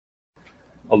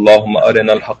اللهم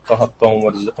أرنا الحق حقا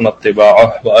وارزقنا اتباعه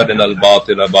وأرنا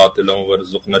الباطل باطلا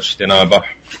وارزقنا اجتنابه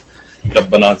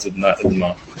ربنا زدنا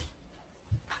علما۔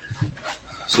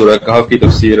 سورہ کہف کی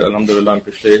تفسیر الحمدللہ ہم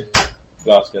پچھلے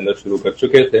کلاس کے اندر شروع کر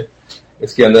چکے تھے۔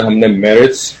 اس کے اندر ہم نے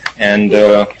میرٹس اینڈ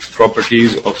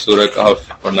پراپرٹیز آف سورہ کہف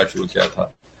پڑھنا شروع کیا تھا۔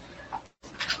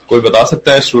 کوئی بتا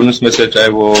سکتا ہے اسٹوڈنٹس میں سے، چاہے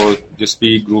وہ جس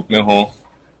بھی گروپ میں ہوں،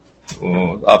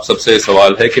 آپ سب سے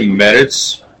سوال ہے کہ میرٹس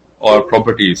اور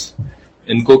پراپرٹیز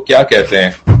ان کو کیا کہتے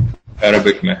ہیں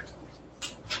عربک میں؟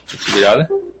 کسی کو یاد ہے؟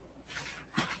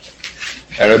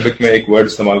 عربک میں ایک ورڈ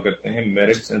استعمال کرتے ہیں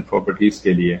میرٹس اینڈ پراپرٹیز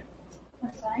کے لیے،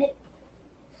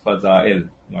 فضائل۔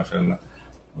 ماشاءاللہ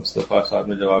مصطفیٰ صاحب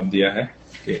نے جواب دیا ہے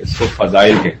کہ اس کو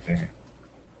فضائل کہتے ہیں۔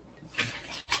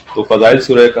 تو فضائل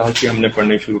سورہ کہف کی ہم نے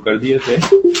پڑھنے شروع کر دیے تھے،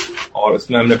 اور اس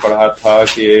میں ہم نے پڑھا تھا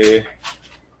کہ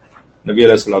نبی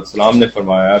علیہ الصلوۃ والسلام نے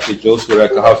فرمایا کہ جو سورہ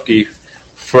کہف کی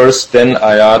فرسٹ 10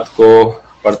 آیات کو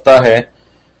پڑھتا ہے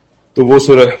تو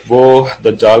وہ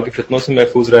دجال کے فتنوں سے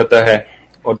محفوظ رہتا ہے،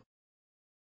 اور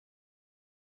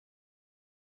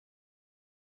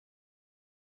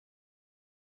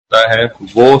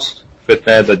وہ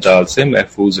فتنہ دجال سے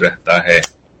محفوظ رہتا ہے۔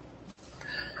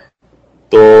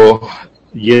 تو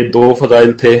یہ دو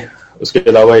فضائل تھے۔ اس کے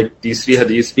علاوہ ایک تیسری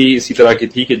حدیث بھی اسی طرح کی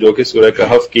تھی کہ جو کہ سورہ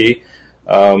کہف کی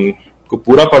کو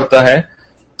پورا پڑھتا ہے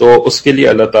تو اس کے لیے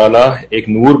اللہ تعالیٰ ایک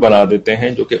نور بنا دیتے ہیں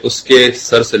جو کہ اس کے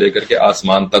سر سے لے کر کے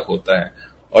آسمان تک ہوتا ہے۔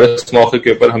 اور اس موقع کے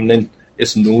اوپر ہم نے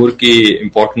اس نور کی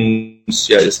امپورٹنس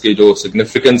یا اس کی جو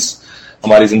سگنیفیکنس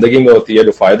ہماری زندگی میں ہوتی ہے،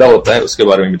 جو فائدہ ہوتا ہے، اس کے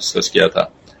بارے میں بھی ڈسکس کیا تھا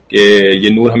کہ یہ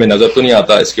نور ہمیں نظر تو نہیں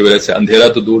آتا، اس کی وجہ سے اندھیرا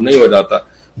تو دور نہیں ہو جاتا،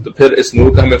 تو پھر اس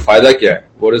نور کا ہمیں فائدہ کیا ہے؟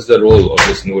 What is the role of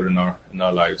this nur in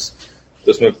our lives؟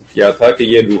 تو اس میں کیا تھا کہ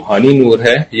یہ روحانی نور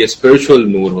ہے، یہ اسپرچل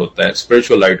نور ہوتا ہے،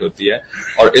 اسپرچل لائٹ ہوتی ہے،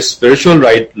 اور اس اسپرچل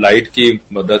لائٹ کی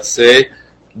مدد سے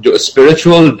جو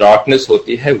اسپرچل ڈارکنیس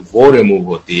ہوتی ہے وہ ریموو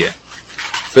ہوتی ہے۔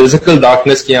 فزیکل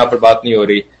ڈارکنیس کی یہاں پر بات نہیں ہو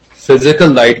رہی،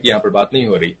 فزیکل لائٹ کی یہاں پر بات نہیں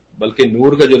ہو رہی، بلکہ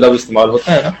نور کا جو لفظ استعمال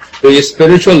ہوتا ہے نا، تو یہ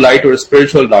اسپرچل لائٹ اور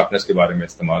اسپرچل ڈارکنیس کے بارے میں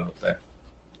استعمال ہوتا ہے۔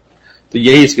 تو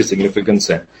یہی اس کی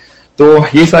سگنیفیکنس ہے۔ تو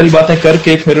یہ ساری باتیں کر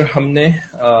کے پھر ہم نے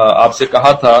آپ سے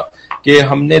کہا تھا کہ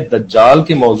ہم نے دجال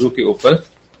کے موضوع کے اوپر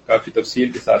کافی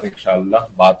تفصیل کے ساتھ انشاءاللہ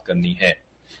بات کرنی ہے،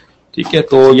 ٹھیک ہے؟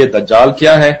 تو یہ دجال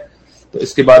کیا ہے؟ تو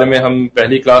اس کے بارے میں ہم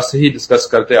پہلی کلاس سے ہی ڈسکس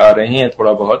کرتے آ رہے ہیں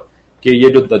تھوڑا بہت کہ یہ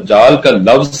جو دجال کا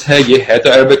لفظ ہے یہ ہے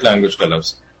تو عربک لینگویج کا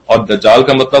لفظ، اور دجال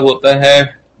کا مطلب ہوتا ہے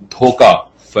دھوکہ،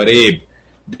 فریب،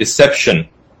 ڈسیپشن،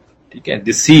 ٹھیک ہے،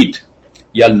 ڈیسیٹ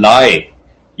یا لائے،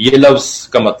 یہ لفظ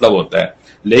کا مطلب ہوتا ہے۔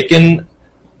 لیکن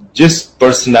جس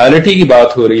پرسنالٹی کی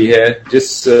بات ہو رہی ہے،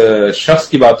 جس شخص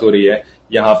کی بات ہو رہی ہے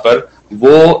یہاں پر،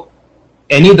 وہ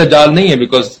اینی دجال نہیں ہے،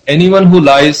 because any one who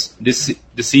لائز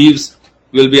ڈیسیوز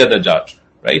will be اے دجال،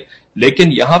 رائٹ؟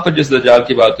 لیکن یہاں پر جس دجال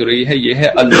کی بات ہو رہی ہے یہ ہے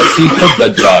المسیح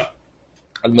الدجال۔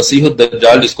 المسیح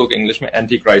الدجال جس کو کہ انگلش میں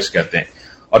اینٹی کرائسٹ کہتے ہیں،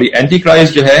 اور یہ اینٹی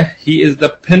کرائسٹ جو ہے he is the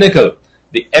pinnacle,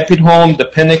 the epitome, the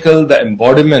pinnacle, the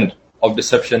embodiment of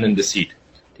deception and deceit,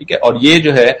 ٹھیک ہے؟ اور یہ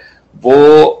جو ہے وہ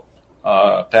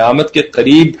قیامت کے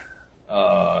قریب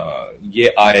یہ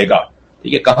آئے گا،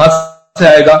 ٹھیک ہے؟ کہاں سے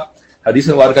آئے گا؟ حدیث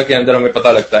مبارکہ کے اندر ہمیں پتہ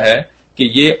لگتا ہے کہ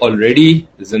یہ آلریڈی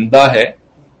زندہ ہے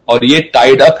اور یہ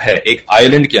ٹائیڈ اپ ہے ایک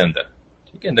آئیلینڈ کے اندر،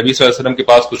 ٹھیک ہے؟ نبی صلی اللہ علیہ وسلم کے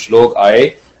پاس کچھ لوگ آئے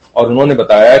اور انہوں نے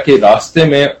بتایا کہ راستے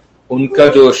میں ان کا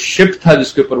جو شپ تھا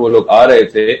جس کے اوپر وہ لوگ آ رہے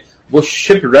تھے وہ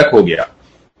شپ ریک ہو گیا،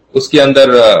 اس کے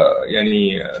اندر یعنی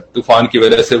طوفان کی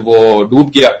وجہ سے وہ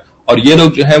ڈوب گیا، اور یہ لوگ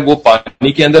جو ہیں وہ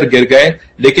پانی کے اندر گر گئے،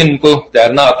 لیکن ان کو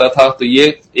تیرنا آتا تھا، تو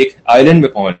یہ ایک آئیلینڈ میں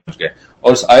پہنچ گئے،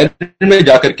 اور اس آئیلینڈ میں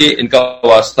جا کر کے ان کا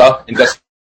واسطہ، ان کا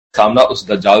سامنا اس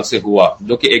دجال سے ہوا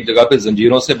جو کہ ایک جگہ پہ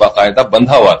زنجیروں سے باقاعدہ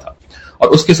بندھا ہوا تھا، اور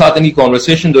اس کے ساتھ ان کی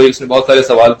کانورسیشن جو اس نے بہت سارے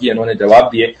سوال کیے، انہوں نے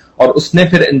جواب دیے، اور اس نے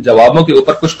پھر ان جوابوں کے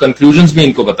اوپر کچھ کنکلوژنز بھی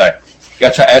ان کو بتائے کہ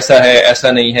اچھا ایسا ہے،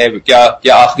 ایسا نہیں ہے،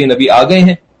 کیا آخری نبی آ گئے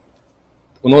ہیں؟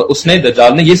 اس نے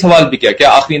دجال نے یہ سوال بھی کیا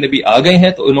آخری نبی آ گئے ہیں؟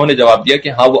 تو انہوں نے جواب دیا کہ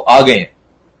ہاں وہ آ گئے ہیں۔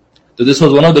 تو this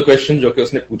was one of the question جو کہ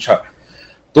اس نے پوچھا۔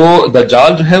 تو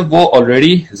دجال جو ہے وہ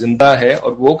آلریڈی زندہ ہے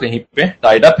اور وہ کہیں پہ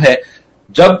ٹائیڈ اپ ہے۔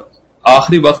 جب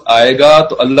آخری وقت آئے گا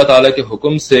تو اللہ تعالیٰ کے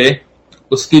حکم سے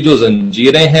اس کی جو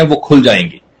زنجیریں ہیں وہ کھل جائیں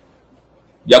گی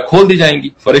یا کھول دی جائیں گی،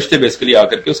 فرشتے بیسیکلی آ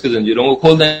کر کے اس کی زنجیروں کو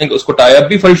کھول دیں گے۔ اس کو ٹائی اپ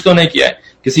بھی فرشتوں نے کیا ہے،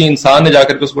 کسی انسان نے جا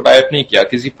کر کے اس کو ٹائی اپ نہیں کیا،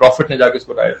 کسی پروفٹ نے جا کے اس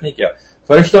کو ٹائی اپ نہیں کیا،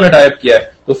 فرشتوں نے ٹائی اپ کیا ہے،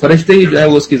 تو فرشتے ہی جو ہے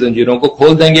وہ اس کی زنجیروں کو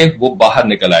کھول دیں گے، وہ باہر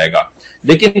نکل آئے گا۔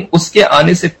 لیکن اس کے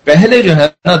آنے سے پہلے جو ہے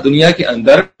نا دنیا کے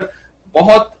اندر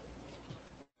بہت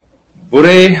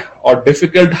برے اور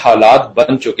ڈیفیکلٹ حالات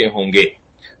بن چکے ہوں گے۔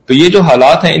 تو یہ جو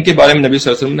حالات ہیں ان کے بارے میں نبی صلی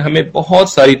اللہ علیہ وسلم نے ہمیں بہت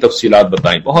ساری تفصیلات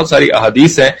بتائیں، بہت ساری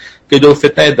احادیث ہیں کہ جو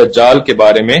فتنہ دجال کے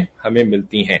بارے میں ہمیں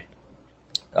ملتی ہیں۔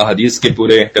 احادیث کے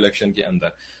پورے کلیکشن کے اندر.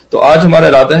 تو آج ہمارا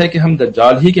ارادہ ہے کہ ہم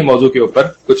دجال ہی کے موضوع کے اوپر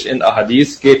کچھ ان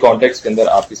احادیث کے کانٹیکسٹ کے اندر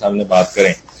آپ کے سامنے بات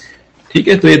کریں. ٹھیک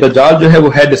ہے. تو یہ دجال جو ہے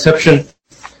وہ ہے ڈسپشن,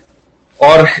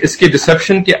 اور اس کے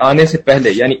ڈسپشن کے آنے سے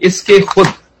پہلے, یعنی اس کے خود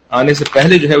آنے سے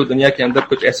پہلے جو ہے وہ دنیا کے اندر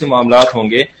کچھ ایسے معاملات ہوں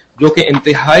گے جو کہ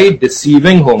انتہائی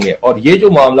ڈسیونگ ہوں گے, اور یہ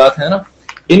جو معاملات ہیں نا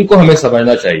ان کو ہمیں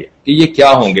سمجھنا چاہیے کہ یہ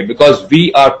کیا ہوں گے, because we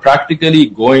are practically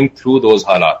going through those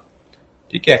حالات.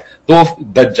 ٹھیک ہے. تو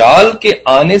دجال کے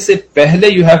آنے سے پہلے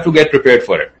you have to get prepared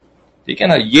for it. ٹھیک ہے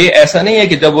نا. یہ ایسا نہیں ہے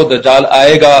کہ جب وہ دجال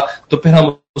آئے گا تو پھر ہم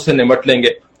اس سے نمٹ لیں گے,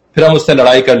 پھر ہم اس سے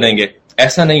لڑائی کر لیں گے,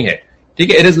 ایسا نہیں ہے.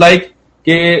 ٹھیک ہے. اٹ از لائک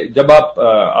کہ جب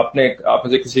آپ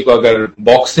سے کسی کو اگر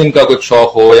باکسنگ کا کچھ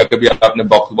شوق ہو یا کبھی آپ نے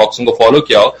باکسنگ کو فالو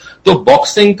کیا ہو, تو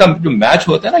باکسنگ کا جو میچ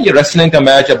ہوتا ہے نا, یہ ریسلنگ کا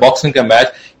میچ یا باکسنگ کا میچ,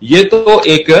 یہ تو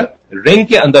ایک رنگ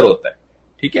کے اندر ہوتا ہے.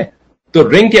 ٹھیک ہے. تو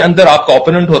رنگ کے اندر آپ کا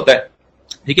اوپوننٹ ہوتا ہے.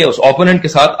 ٹھیک ہے. اس اوپوننٹ کے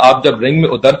ساتھ آپ جب رنگ میں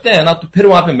اترتے ہیں نا تو پھر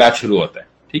وہاں پہ میچ شروع ہوتا ہے.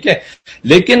 ٹھیک ہے.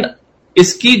 لیکن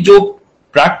اس کی جو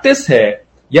پریکٹس ہے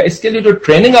یا اس کے لیے جو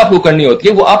ٹریننگ آپ کو کرنی ہوتی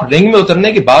ہے وہ آپ رنگ میں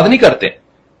اترنے کے بعد نہیں کرتے.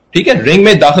 ٹھیک ہے. رنگ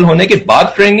میں داخل ہونے کے بعد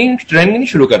ٹریننگ نہیں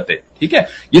شروع کرتے. ٹھیک ہے.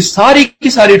 یہ ساری کی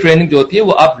ساری ٹریننگ جو ہوتی ہے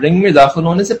وہ آپ رنگ میں داخل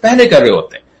ہونے سے پہلے کر رہے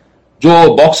ہوتے ہیں.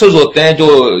 جو باکسرز ہوتے ہیں,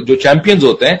 جو چیمپئنز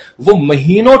ہوتے ہیں, وہ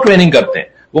مہینوں ٹریننگ کرتے ہیں,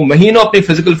 وہ مہینوں اپنی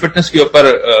فزیکل فٹنس کے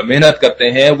اوپر محنت کرتے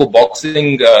ہیں, وہ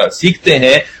باکسنگ سیکھتے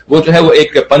ہیں, وہ جو ہے وہ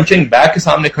ایک پنچنگ بیگ کے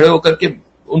سامنے کھڑے ہو کر کے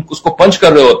اس کو پنچ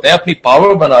کر رہے ہوتے ہیں, اپنی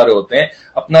پاور بنا رہے ہوتے ہیں,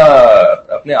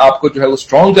 اپنے آپ کو جو ہے وہ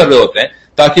اسٹرانگ کر رہے ہوتے ہیں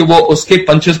تاکہ وہ اس کے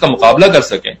پنچز کا مقابلہ کر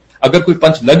سکیں. اگر کوئی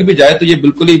پنچ لگ بھی جائے تو یہ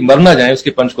بالکل ہی مر نہ جائیں اس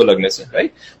کے پنچ کو لگنے سے. رائٹ.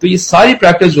 تو یہ ساری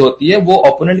پریکٹس جو ہوتی ہے وہ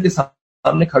اوپوننٹ کے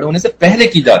سامنے کھڑے ہونے سے پہلے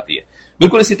کی جاتی ہے.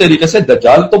 بالکل اسی طریقے سے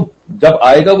دجال تو جب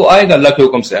آئے گا وہ آئے گا اللہ کے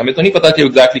حکم سے, ہمیں تو نہیں پتا کہ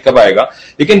ایگزیکٹلی کب آئے گا,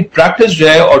 لیکن پریکٹس جو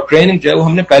ہے اور ٹریننگ جو ہے وہ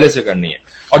ہم نے پہلے سے کرنی ہے.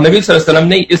 اور نبی صلی اللہ علیہ وسلم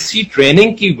نے اسی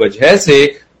ٹریننگ کی وجہ سے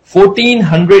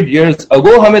 1400 ایئرز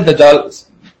اگو ہمیں دجال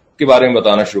کے بارے میں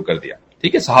بتانا شروع کر دیا.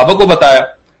 ٹھیک ہے. صحابہ کو بتایا.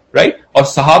 رائٹ. اور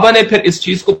صحابہ نے پھر اس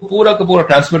چیز کو پورا کا پورا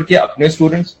ٹرانسفر کیا اپنے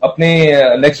اسٹوڈنٹس, اپنے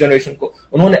نیکسٹ جنریشن کو,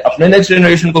 انہوں نے اپنے نیکسٹ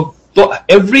جنریشن کو. تو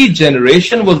every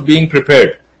generation was being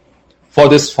prepared for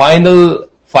this final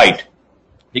fight.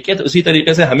 ٹھیک ہے. تو اسی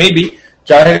طریقے سے ہمیں بھی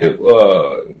چاہے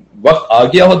وقت آ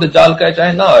گیا ہو دجال کا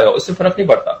چاہے نہ آیا ہو, اس سے فرق نہیں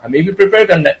پڑتا, ہمیں بھی پریپیئر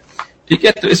کرنا ہے. ٹھیک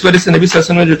ہے. تو اس وجہ سے نبی صلی اللہ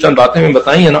علیہ وسلم نے جو چند باتیں ہمیں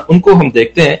بتائی ہیں نا ان کو ہم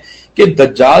دیکھتے ہیں کہ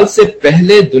دجال سے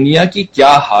پہلے دنیا کی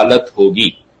کیا حالت ہوگی.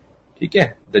 ٹھیک ہے.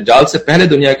 دجال سے پہلے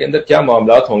دنیا کے اندر کیا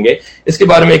معاملات ہوں گے, اس کے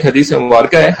بارے میں ایک حدیث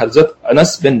مبارکہ ہے حضرت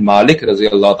انس بن مالک رضی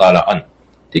اللہ تعالی عنہ.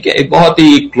 ٹھیک ہے. ایک بہت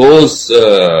ہی کلوز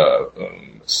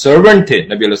سرونٹ تھے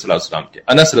نبی علیہ الصلوۃ والسلام کے,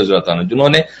 انس رضی اللہ عنہ, جنہوں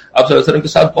نے آپ صلی اللہ علیہ وسلم کے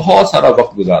ساتھ بہت سارا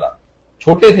وقت گزارا.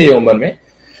 چھوٹے تھے یہ عمر میں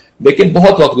لیکن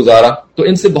بہت وقت گزارا. تو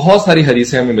ان سے بہت ساری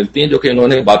حدیثیں ہمیں ملتی ہیں جو کہ انہوں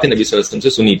نے باتیں نبی صلی اللہ علیہ وسلم سے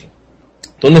سنی تھی.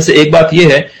 تو ان میں سے ایک بات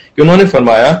یہ ہے کہ انہوں نے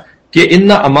فرمایا کہ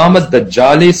ان امام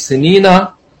الدجال سنین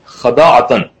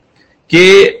خداعتن,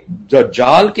 کہ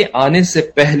دجال کے آنے سے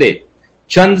پہلے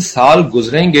چند سال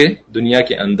گزریں گے دنیا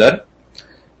کے اندر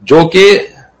جو کہ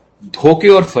دھوکے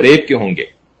اور فریب کے ہوں گے.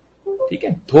 ٹھیک ہے.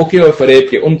 دھوکے اور فریب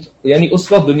کے, یعنی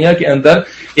اس وقت دنیا کے اندر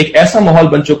ایک ایسا ماحول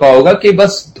بن چکا ہوگا کہ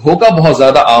بس دھوکہ بہت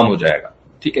زیادہ عام ہو جائے گا.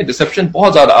 ٹھیک ہے. ڈسپشن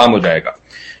بہت زیادہ عام ہو جائے گا.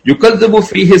 یکذب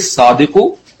فیہ الصادق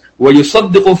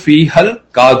ویصدق فیہ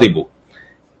الکاذب.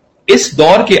 اس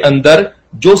دور کے اندر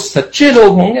جو سچے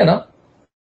لوگ ہوں گے نا,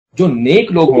 جو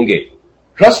نیک لوگ ہوں گے,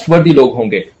 ٹرسٹ وردی لوگ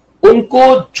ہوں گے, ان کو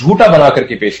جھوٹا بنا کر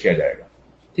کے پیش کیا جائے گا.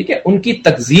 ٹھیک ہے. ان کی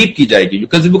تکذیب کی جائے گی.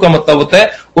 یکذب کا مطلب ہوتا ہے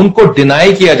ان کو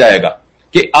ڈینائی کیا جائے گا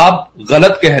کہ آپ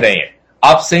غلط کہہ رہے ہیں,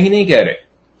 آپ صحیح نہیں کہہ رہے,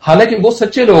 حالانکہ وہ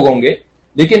سچے لوگ ہوں گے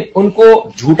لیکن ان کو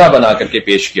جھوٹا بنا کر کے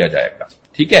پیش کیا جائے گا.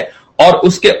 ٹھیک ہے. اور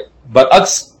اس کے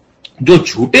برعکس جو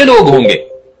جھوٹے لوگ ہوں گے,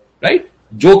 رائٹ,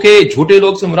 جو کہ جھوٹے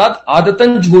لوگ سے مراد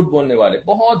عادتاً جھوٹ بولنے والے,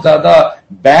 بہت زیادہ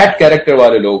بیڈ کیریکٹر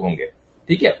والے لوگ ہوں گے.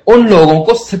 ٹھیک ہے. ان لوگوں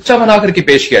کو سچا بنا کر کے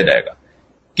پیش کیا جائے گا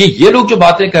کہ یہ لوگ جو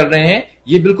باتیں کر رہے ہیں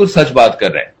یہ بالکل سچ بات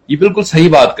کر رہے ہیں, یہ بالکل صحیح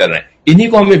بات کر رہے ہیں, انہی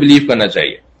کو ہمیں بلیو کرنا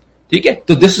چاہیے. ٹھیک ہے.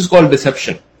 تو this is called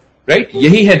deception. Right.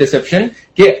 یہی ہے ڈسپشن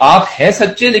کہ آپ ہیں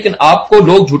سچے لیکن آپ کو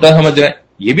لوگ جھوٹا سمجھ رہے ہیں,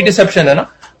 یہ بھی ڈسپشن ہے نا.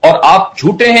 اور آپ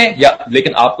جھوٹے ہیں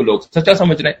لیکن آپ کو لوگ سچا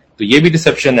سمجھ رہے ہیں, تو یہ بھی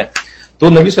ڈسپشن ہے. تو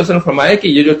نبی صلی اللہ علیہ وسلم نے فرمایا کہ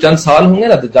یہ جو چند سال ہوں گے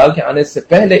نا دجال کے آنے سے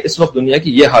پہلے, اس وقت دنیا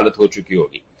کی یہ حالت ہو چکی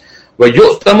ہوگی.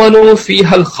 وَيُؤْتَمَنُ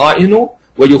فِيهَا الْخَائِنُ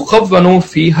وَيُخَوَّنُ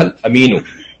فِيهَا الْأَمِينُ.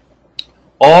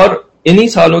 اور انہی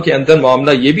سالوں کے اندر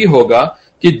معاملہ یہ بھی ہوگا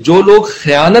کہ جو لوگ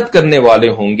خیانت کرنے والے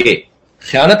ہوں گے,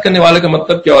 خیانت کرنے والے کا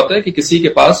مطلب کیا ہوتا ہے کہ کسی کے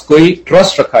پاس کوئی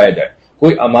ٹرسٹ رکھایا جائے,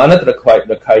 کوئی امانت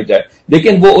رکھائی جائے,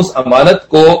 لیکن وہ اس امانت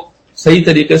کو صحیح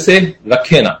طریقے سے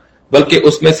رکھے نہ, بلکہ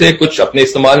اس میں سے کچھ اپنے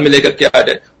استعمال میں لے کر کے آ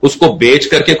جائے, اس کو بیچ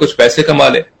کر کے کچھ پیسے کما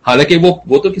لے, حالانکہ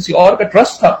وہ تو کسی اور کا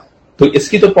ٹرسٹ تھا. تو اس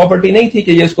کی تو پراپرٹی نہیں تھی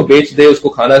کہ یہ اس کو بیچ دے, اس کو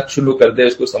کھانا شروع کر دے,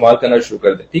 اس کو استعمال کرنا شروع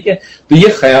کر دے. ٹھیک ہے, تو یہ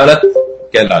خیانت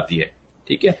کہلاتی ہے.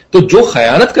 ٹھیک ہے, تو جو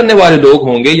خیانت کرنے والے لوگ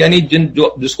ہوں گے, یعنی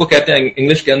جس کو کہتے ہیں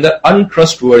انگلش کے اندر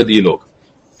انٹرسٹ وردی لوگ,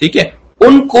 ٹھیک ہے,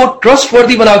 ان کو ٹرسٹ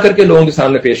وردی بنا کر کے لوگوں کے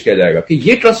سامنے پیش کیا جائے گا کہ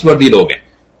یہ ٹرسٹ وردی لوگ ہیں.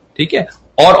 ٹھیک ہے,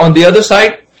 اور آن دی ادر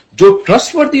سائڈ جو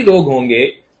ٹرسٹ وردی لوگ ہوں گے,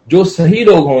 جو صحیح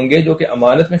لوگ ہوں گے, جو کہ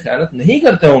امانت میں خیانت نہیں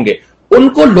کرتے ہوں گے, ان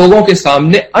کو لوگوں کے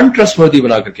سامنے انٹرسٹ وردی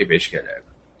بنا کر کے پیش کیا جائے گا.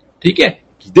 ٹھیک ہے,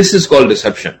 دس از کالڈ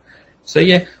ڈسپشن.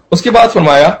 صحیح ہے. اس کے بعد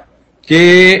فرمایا کہ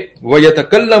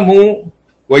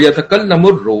وَيَتَكَلَّمُ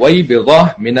الرُّوَيْبِضَةُ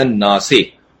مِنَ النَّاسِ,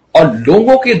 اور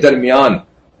لوگوں کے درمیان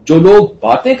جو لوگ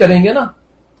باتیں کریں گے نا,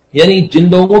 یعنی جن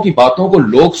لوگوں کی باتوں کو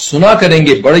لوگ سنا کریں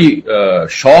گے, بڑی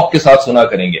شوق کے ساتھ سنا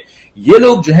کریں گے, یہ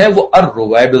لوگ جو ہیں وہ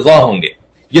الرویبضہ ہوں گے.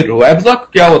 یہ رویبضہ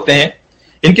کیا ہوتے ہیں,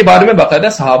 ان کے بارے میں باقاعدہ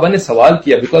صحابہ نے سوال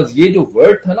کیا, بیکاز یہ جو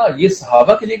ورڈ تھا نا, یہ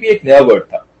صحابہ کے لیے بھی ایک نیا ورڈ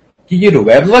تھا کہ یہ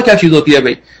رویبضہ کیا چیز ہوتی ہے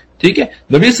بھائی. ٹھیک ہے,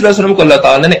 نبی صلی اللہ علیہ وسلم کو اللہ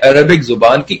تعالیٰ نے عربک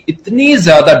زبان کی اتنی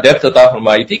زیادہ ڈیپتھ عطا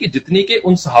فرمائی تھی کہ جتنی کہ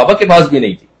ان صحابہ کے پاس بھی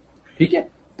نہیں تھی. ٹھیک ہے,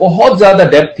 بہت زیادہ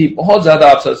ڈیپتھ تھی, بہت زیادہ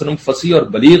آپ صلی اللہ علیہ وسلم فصیح اور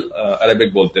بلیغ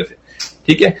عربک بولتے تھے.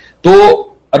 ٹھیک ہے, تو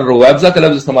الرویبضہ کا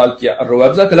لفظ استعمال کیا.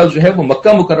 الرویبضہ کا لفظ جو ہے وہ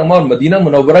مکہ مکرمہ اور مدینہ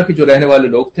منورہ کے جو رہنے والے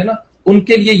لوگ تھے نا, ان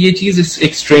کے لیے یہ چیز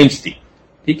ایک سٹرینج تھی.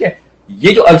 ٹھیک ہے,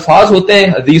 یہ جو الفاظ ہوتے ہیں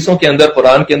حدیثوں کے اندر,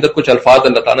 قرآن کے اندر کچھ الفاظ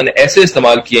اللہ تعالیٰ نے ایسے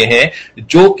استعمال کیے ہیں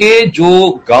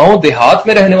جو گاؤں دیہات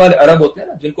میں رہنے والے عرب ہوتے ہیں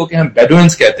نا, جن کو کہ ہم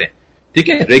بیڈوئنس کہتے ہیں. ٹھیک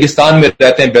ہے, ریگستان میں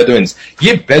رہتے ہیں بیڈوئنس,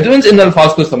 یہ بیڈوئنس ان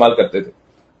الفاظ کو استعمال کرتے تھے.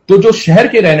 تو جو شہر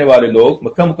کے رہنے والے لوگ,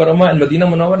 مکہ مکرمہ مدینہ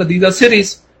منورہ, دیز آر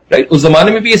سٹیز, رائٹ. اس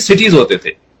زمانے میں بھی یہ سٹیز ہوتے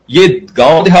تھے, یہ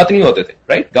گاؤں دیہات نہیں ہوتے تھے,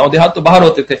 رائٹ. گاؤں دیہات تو باہر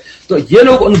ہوتے تھے, تو یہ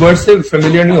لوگ ان ورڈ سے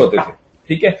فیملیئر نہیں ہوتے تھے.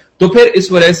 ٹھیک ہے, تو پھر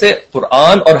اس وجہ سے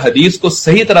قرآن اور حدیث کو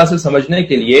صحیح طرح سے سمجھنے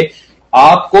کے لیے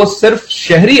آپ کو صرف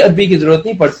شہری عربی کی ضرورت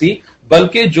نہیں پڑتی,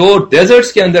 بلکہ جو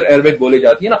ڈیزرٹس کے اندر عربک بولی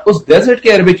جاتی ہے نا, اس ڈیزرٹ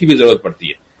کے عربک کی بھی ضرورت پڑتی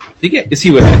ہے. ٹھیک ہے, اسی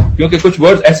وجہ سے, کیونکہ کچھ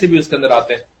ورڈ ایسے بھی اس کے اندر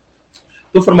آتے ہیں.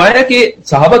 تو فرمایا کہ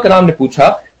صحابہ کرام نے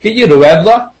پوچھا کہ یہ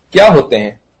رویبضہ کیا ہوتے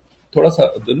ہیں. تھوڑا سا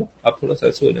عبداللہ آپ تھوڑا سا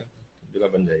ایسے ہو جائیں, جگہ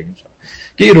بن جائے گی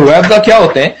انشاءاللہ, کہ یہ رویبضہ کیا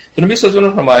ہوتے ہیں. تو نبی صلی اللہ علیہ وسلم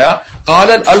نے فرمایا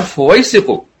قال الفویسق,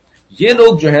 یہ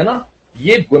لوگ جو ہے نا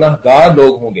یہ گناہگار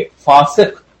لوگ ہوں گے.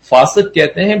 فاسق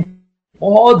کہتے ہیں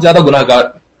بہت زیادہ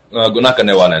گناہ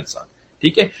کرنے والا انسان.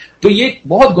 ٹھیک ہے, تو یہ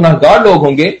بہت گناہگار لوگ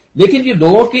ہوں گے, لیکن یہ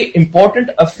لوگوں کے امپورٹنٹ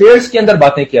افیئرز کے اندر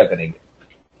باتیں کیا کریں گے.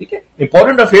 ٹھیک ہے,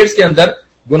 امپورٹنٹ افیئرز کے اندر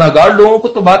گناہگار لوگوں کو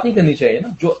تو بات نہیں کرنی چاہیے نا.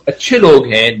 جو اچھے لوگ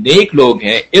ہیں, نیک لوگ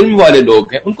ہیں, علم والے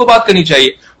لوگ ہیں, ان کو بات کرنی چاہیے,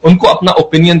 ان کو اپنا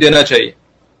اوپینین دینا چاہیے.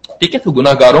 ٹھیک ہے, تو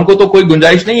گناہگاروں کو تو کوئی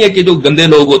گنجائش نہیں ہے کہ جو گندے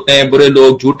لوگ ہوتے ہیں, برے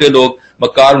لوگ, جھوٹے لوگ,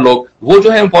 مکار لوگ, وہ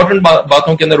جو ہے امپورٹنٹ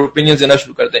باتوں کے اندر اوپینین دینا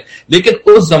شروع کرتے ہیں. لیکن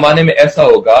اس زمانے میں ایسا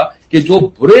ہوگا کہ جو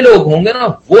برے لوگ ہوں گے نا,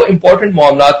 وہ امپورٹنٹ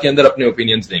معاملات کے اندر اپنے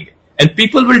اوپینینز دیں گے, and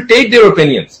people will take their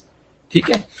opinions. ٹھیک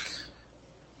ہے,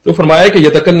 تو فرمایا کہ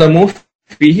یتکلمون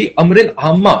فیہ امر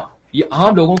عامہ, یہ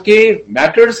عام لوگوں کے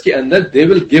میٹرز کے اندر they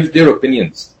will give their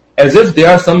opinions as if they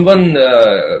are someone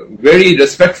very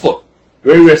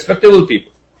respectable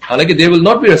people, حالانکہ they will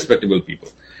not be respectable people.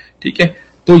 ٹھیک ہے,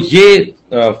 تو یہ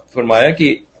فرمایا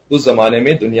کہ اس زمانے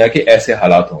میں دنیا کے ایسے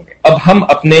حالات ہوں گے. اب ہم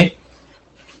اپنے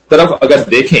طرف اگر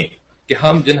دیکھیں کہ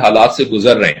ہم جن حالات سے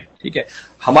گزر رہے ہیں, ٹھیک ہے,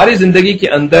 ہماری زندگی کے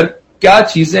اندر کیا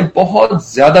چیزیں بہت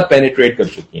زیادہ پینیٹریٹ کر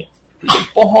چکی ہیں,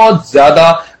 بہت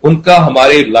زیادہ ان کا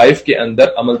ہماری لائف کے اندر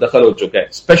عمل دخل ہو چکا ہے,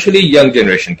 اسپیشلی ینگ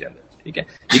جنریشن کے اندر. ٹھیک ہے,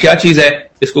 یہ کیا چیز ہے,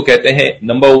 اس کو کہتے ہیں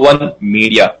نمبر 1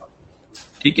 میڈیا.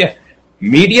 ٹھیک ہے,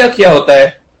 میڈیا کیا ہوتا ہے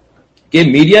کہ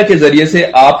میڈیا کے ذریعے سے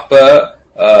آپ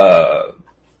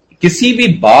کسی بھی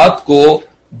بات کو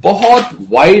بہت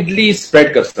وائڈلی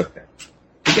اسپریڈ کر سکتے ہیں.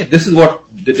 ٹھیک ہے, this is what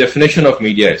the definition of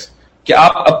media is, کہ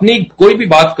آپ اپنی کوئی بھی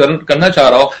بات کرنا چاہ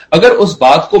رہا ہو, اگر اس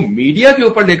بات کو میڈیا کے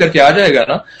اوپر لے کر کے آ جائے گا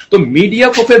نا, تو میڈیا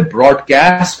کو پھر براڈ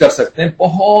کاسٹ کر سکتے ہیں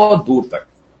بہت دور تک.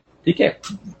 ٹھیک ہے,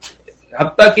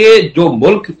 حتیٰ کہ جو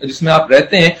ملک جس میں آپ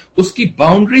رہتے ہیں اس کی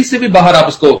باؤنڈری سے بھی باہر آپ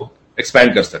اس کو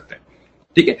ایکسپینڈ کر سکتے ہیں.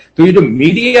 ٹھیک ہے, تو یہ جو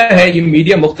میڈیا ہے, یہ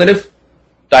میڈیا مختلف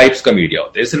ٹائپس کا میڈیا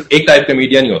ہوتا ہے, صرف ایک ٹائپ کا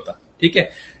میڈیا نہیں ہوتا. ٹھیک ہے,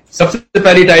 سب سے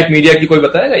پہلی ٹائپ میڈیا کی کوئی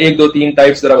بتائے گا, 1 2 3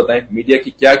 ٹائپس ذرا بتائیں میڈیا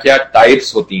کی کیا کیا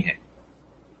ٹائپس ہوتی ہیں.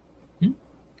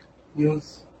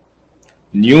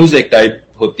 نیوز ایک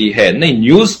ٹائپ ہوتی ہے. نہیں,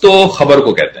 نیوز تو خبر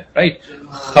کو کہتے ہیں, رائٹ.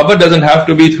 خبر doesn't have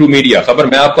to be through media. خبر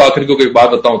میں آپ کو آخر کو کوئی بات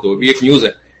بتاؤں تو وہ بھی ایک نیوز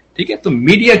ہے. ٹھیک ہے, تو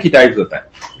میڈیا کی ٹائپس ہوتا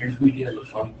ہے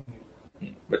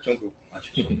بچوں کو.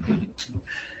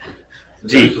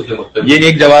 جی, یہ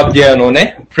ایک جواب دیا انہوں نے,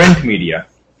 پرنٹ میڈیا.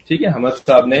 ٹھیک ہے, حمد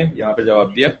صاحب نے یہاں پہ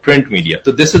جواب دیا پرنٹ میڈیا.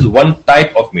 تو this is 1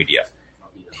 type of media.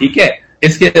 ٹھیک ہے,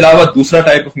 اس کے علاوہ دوسرا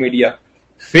type of media,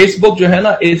 Facebook جو ہے نا,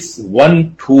 is 1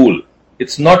 tool,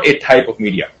 it's not a type of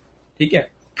media. ٹھیک ہے,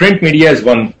 print media is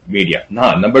one media.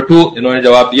 हाँ, नंबर 2 इन्होंने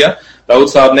जवाब दिया दाऊद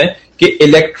साहब ने कि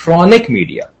इलेक्ट्रॉनिक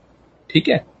मीडिया. ठीक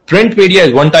है, print media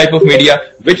is one type of media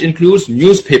which includes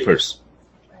newspapers.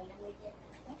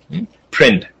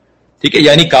 Print, ठीक है,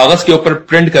 यानी कागज के ऊपर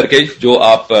प्रिंट करके जो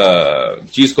आप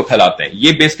चीज को फैलाते हैं,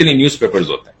 ये बेसिकली न्यूज़पेपर्स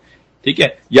होते हैं. ठीक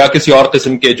है, या किसी और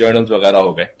किस्म के जर्नल्स वगैरह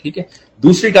हो गए. ठीक है,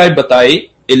 दूसरी टाइप बताई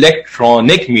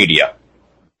इलेक्ट्रॉनिक मीडिया.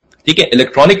 ठीक है,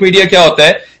 इलेक्ट्रॉनिक मीडिया क्या होता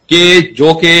है कि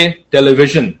जो कि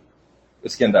टेलीविजन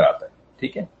इसके अंदर आता है.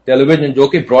 ठीक है, टेलीविजन जो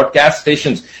कि ब्रॉडकास्ट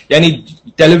स्टेशन, यानी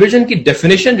टेलीविजन की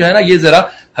डेफिनेशन जो है ना, ये जरा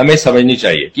हमें समझनी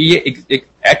चाहिए कि ये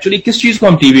एक्चुअली किस चीज को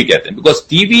हम टीवी कहते हैं. बिकॉज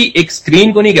टीवी एक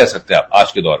स्क्रीन को नहीं कह सकते आप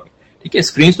आज के दौर में. ठीक है,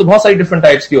 स्क्रीन तो बहुत सारी डिफरेंट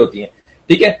टाइप्स की होती हैं.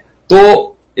 ठीक है,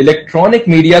 तो इलेक्ट्रॉनिक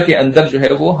मीडिया के अंदर जो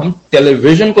है वो हम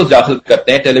टेलीविजन को दाखिल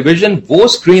करते हैं. टेलीविजन वो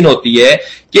स्क्रीन होती है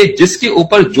कि जिसके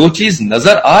ऊपर जो चीज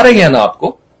नजर आ रही है ना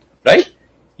आपको, राइट,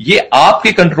 ये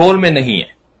आपके कंट्रोल में नहीं है.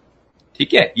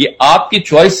 ठीक है, ये आपकी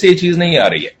चॉइस से ये चीज नहीं आ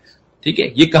रही है. ठीक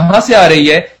है, ये कहां से आ रही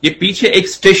है? ये पीछे एक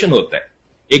स्टेशन होता है,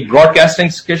 एक ब्रॉडकास्टिंग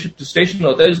स्टेशन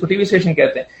होता है जिसको टीवी स्टेशन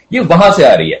कहते हैं. ये वहां से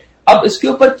आ रही है. अब इसके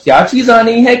ऊपर क्या चीज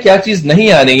आनी है, क्या चीज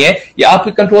नहीं आनी है, ये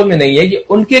आपके कंट्रोल में नहीं है. ये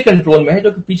उनके कंट्रोल में है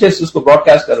जो कि पीछे से उसको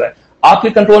ब्रॉडकास्ट कर रहा है. आपके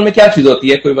कंट्रोल में क्या चीज होती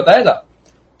है, कोई बताएगा?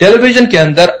 टेलीविजन के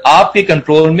अंदर आपके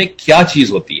कंट्रोल में क्या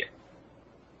चीज होती है?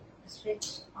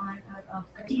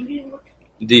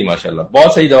 जी माशाल्लाह,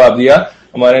 बहुत सही जवाब दिया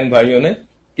हमारे इन भाइयों ने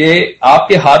कि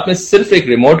आपके हाथ में सिर्फ एक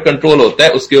रिमोट कंट्रोल होता है,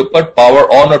 उसके ऊपर पावर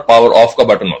ऑन और पावर ऑफ का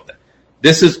बटन होता है.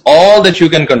 This is all that you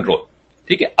can control.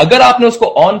 ठीक है, अगर आपने उसको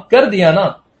ऑन कर दिया ना,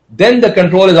 then the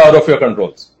control is out of your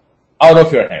controls, out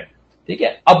of your hand. ठीक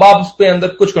है, अब आप उसके अंदर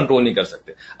कुछ कंट्रोल नहीं कर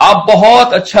सकते. आप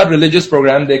बहुत अच्छा रिलीजियस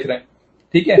प्रोग्राम देख रहे हैं,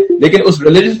 ठीक है, लेकिन उस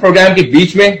रिलीजियस प्रोग्राम के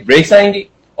बीच में ब्रेक्स आएंगी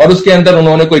और उसके अंदर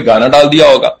उन्होंने कोई गाना डाल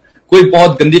दिया होगा, कोई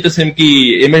बहुत गंदी किस्म की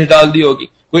इमेज डाल दी होगी,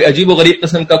 कोई अजीब गरीब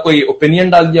किस्म का कोई ओपिनियन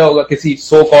डाल दिया होगा किसी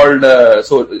सो कॉल्ड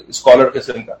स्कॉलर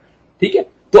किस्म का. ठीक है,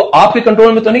 तो आपके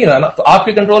कंट्रोल में तो नहीं रहा ना. तो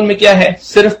आपके कंट्रोल में क्या है?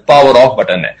 सिर्फ पावर ऑफ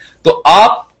बटन है. तो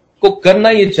आपको करना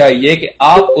यह चाहिए कि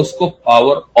आप उसको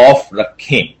पावर ऑफ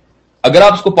रखें. अगर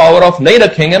आप उसको पावर ऑफ नहीं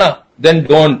रखेंगे ना, देन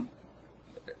डोंट,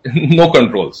 नो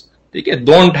कंट्रोल्स. ठीक है,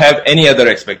 don't have any other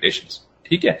expectations.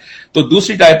 ठीक है, तो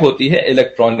दूसरी टाइप होती है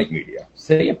इलेक्ट्रॉनिक मीडिया.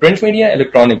 सही है, प्रिंट मीडिया,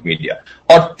 इलेक्ट्रॉनिक मीडिया.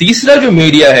 और तीसरा जो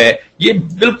मीडिया है, ये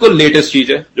बिल्कुल लेटेस्ट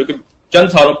चीज है जो कि चंद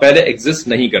सालों पहले एग्जिस्ट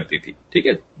नहीं करती थी. ठीक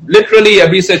है, लिटरली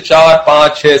अभी से 4,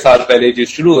 5, 6 साल पहले चीज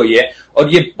शुरू हुई है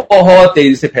और ये बहुत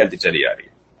तेजी से फैलती चली आ रही है.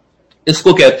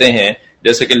 इसको कहते हैं,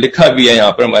 जैसे कि लिखा भी है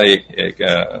यहां पर हमारे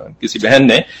किसी बहन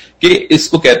ने, कि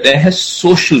इसको कहते हैं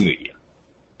सोशल मीडिया.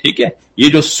 ठीक है, ये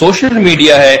जो सोशल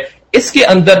मीडिया है, इसके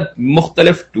अंदर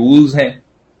मुख्तलिफ टूल्स हैं.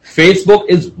 Facebook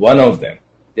is one of them,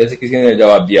 जैसे किसी ने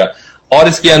जवाब दिया. और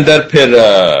इसके अंदर फिर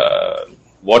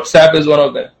WhatsApp is one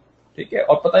of them. ठीक है,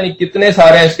 और पता नहीं कितने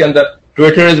सारे हैं इसके अंदर.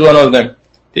 Twitter is one of them.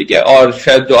 ठीक है, और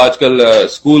शायद जो आजकल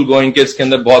स्कूल गोइंग के इसके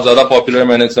अंदर बहुत ज्यादा पॉपुलर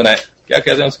मैंने सुना है, क्या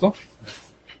कहते हैं उसको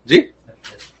जी?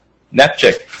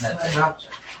 स्नैपचैट.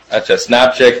 अच्छा,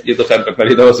 स्नैपचैट, ये तो खैर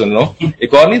पहली दफा सुन रहा हूं.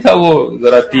 एक और नहीं था वो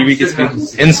जरा टीवी की स्क्रीन,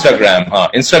 इंस्टाग्राम. हाँ,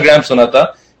 इंस्टाग्राम सुना था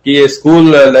कि ये स्कूल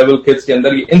लेवल किड्स के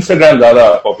अंदर ये इंस्टाग्राम ज्यादा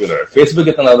पॉपुलर है, फेसबुक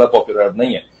इतना ज्यादा पॉपुलर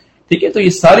नहीं है. ठीक है, तो ये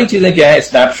सारी चीजें क्या है?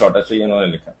 स्नैपशॉट. अच्छा, ये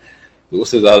उन्होंने लिखा तो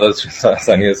उससे ज्यादा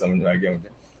आसानी से समझ में आ गया मुझे.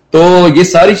 तो ये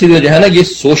सारी चीजें जो है ना, ये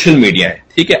सोशल मीडिया है.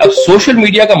 ठीक है, अब सोशल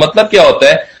मीडिया का मतलब क्या होता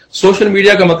है? सोशल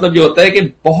मीडिया का मतलब ये होता है कि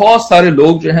बहुत सारे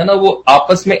लोग जो है ना, वो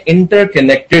आपस में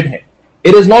इंटरकनेक्टेड हैं.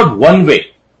 It is not one way.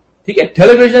 ठीक है,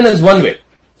 television is one way,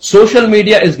 social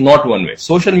media is not one way.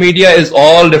 Social media is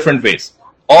all different ways,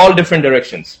 all different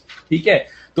directions. ठीक है,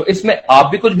 तो इसमें आप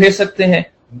भी कुछ भेज सकते हैं,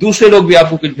 दूसरे लोग भी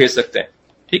आपको कुछ भेज सकते हैं.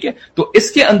 ठीक है, तो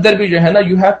इसके अंदर भी जो है ना,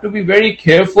 you have to be very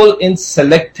careful in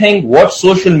selecting what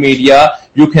social media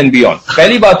you can be on.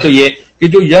 पहली बात तो ये कि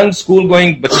जो यंग स्कूल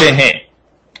गोइंग बच्चे हैं,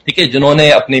 ठीक है, जिन्होंने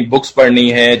अपनी बुक्स पढ़नी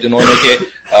है, जिन्होंने के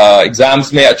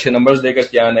एग्जाम्स में अच्छे नंबर्स लेकर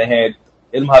के आने हैं,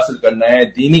 इल्म हासिल करना है,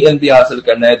 दीनी इल्म भी हासिल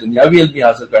करना है, दुनियावी इल्म भी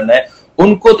हासिल करना है,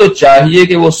 उनको तो चाहिए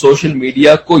कि वो सोशल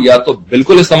मीडिया को या तो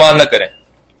बिल्कुल इस्तेमाल ना करें.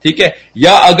 ठीक है,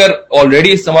 या अगर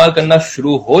ऑलरेडी इस्तेमाल करना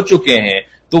शुरू हो चुके हैं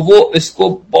तो वो इसको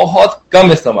बहुत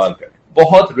कम इस्तेमाल करें,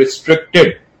 बहुत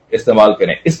रिस्ट्रिक्टेड इस्तेमाल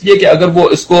करें. इसलिए कि अगर वो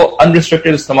इसको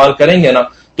अनरिस्ट्रिक्टेड इस्तेमाल करेंगे ना,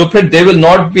 तो फिर they will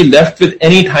not be left with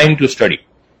any time to study.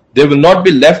 They will not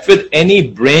be left with any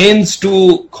brains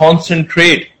to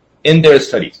concentrate in their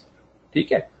studies.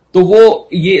 ठीक है, तो वो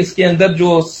ये इसके अंदर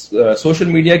जो सोशल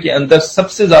मीडिया के अंदर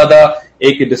सबसे ज्यादा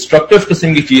एक डिस्ट्रक्टिव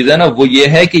किस्म की चीज है ना, वो ये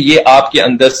है कि ये आपके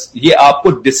अंदर, ये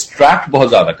आपको डिस्ट्रैक्ट बहुत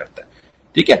ज्यादा करता है.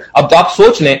 ठीक है, अब आप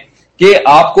सोच लें कि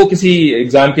आपको किसी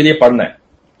एग्जाम के लिए पढ़ना है.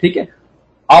 ठीक है,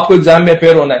 आपको एग्जाम में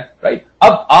अपेयर होना है, राइट.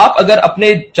 अब आप अगर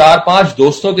अपने 4-5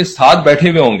 दोस्तों के साथ बैठे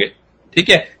हुए होंगे, ٹھیک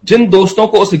ہے, جن دوستوں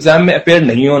کو اس ایگزام میں اپیئر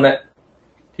نہیں ہونا ہے,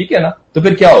 ٹھیک ہے نا, تو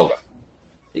پھر کیا ہوگا؟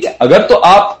 ٹھیک ہے, اگر تو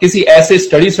آپ کسی ایسے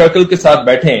اسٹڈی سرکل کے ساتھ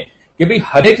بیٹھیں کہ بھئی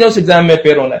ہر ایک نے اس ایگزام میں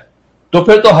اپیئر ہونا ہے, تو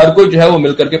پھر تو ہر کوئی جو ہے وہ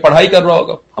مل کر کے پڑھائی کر رہا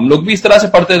ہوگا. ہم لوگ بھی اس طرح سے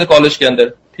پڑھتے تھے کالج کے اندر,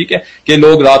 ٹھیک ہے, کہ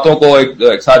لوگ راتوں کو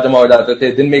ایک ساتھ جمع ہو جاتے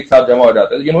تھے, دن میں ایک ساتھ جمع ہو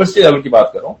جاتے تھے. یونیورسٹی لیول کی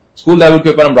بات کر رہا ہوں, اسکول لیول کے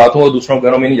اوپر ہم راتوں کو دوسروں کے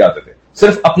گھروں میں نہیں جاتے تھے,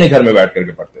 صرف اپنے گھر میں بیٹھ کر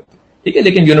کے پڑھتے تھے, ٹھیک ہے.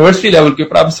 لیکن یونیورسٹی لیول کے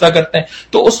اوپر آپ اس طرح کرتے ہیں,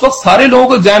 تو اس وقت سارے لوگوں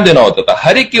کو ایگزام دینا ہوتا تھا,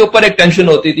 ہر ایک کے اوپر ایک ٹینشن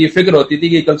ہوتی تھی, فکر ہوتی تھی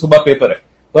کہ کل صبح پیپر ہے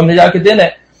تو ہم نے جا کے دینا ہے.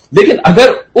 لیکن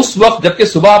اگر اس وقت جبکہ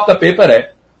صبح آپ کا پیپر ہے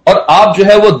اور آپ جو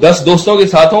ہے وہ 10 دوستوں کے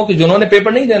ساتھ ہوں کہ جنہوں نے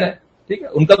پیپر نہیں دینا ہے, ٹھیک ہے,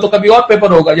 ان کا تو کبھی اور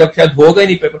پیپر ہوگا یا شاید ہوگا ہی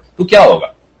نہیں پیپر, تو کیا ہوگا؟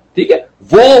 ٹھیک ہے,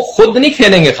 وہ خود نہیں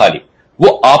کھیلیں گے خالی,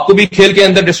 وہ آپ کو بھی کھیل کے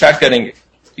اندر ڈسٹریکٹ کریں گے,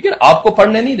 ٹھیک ہے, آپ کو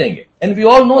پڑھنے نہیں دیں گے. And we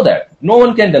all know that, no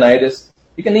one can deny this,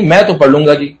 ٹھیک ہے, نہیں میں تو پڑھ لوں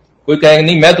گا جی, کوئی کہے گا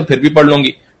نہیں میں تو پھر بھی پڑھ لوں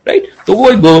گی, رائٹ. تو وہ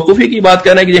ایک بیوقوفی کی بات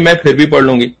کہنا ہے کہ جی میں پھر بھی پڑھ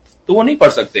لوں گی, تو وہ نہیں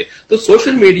پڑھ سکتے. تو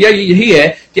سوشل میڈیا یہی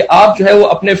ہے کہ آپ جو ہے وہ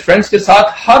اپنے فرینڈس کے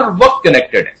ساتھ ہر وقت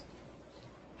کنیکٹڈ ہیں,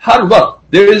 ہر وقت.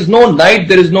 There is no night,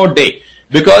 there is no day,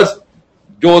 because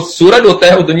جو سورج ہوتا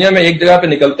ہے وہ دنیا میں ایک جگہ پہ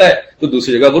نکلتا ہے تو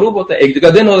دوسری جگہ غروب ہوتا ہے, ایک جگہ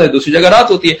دن ہوتا ہے دوسری جگہ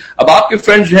رات ہوتی ہے. اب آپ کے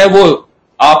فرینڈ جو ہیں وہ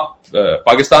آپ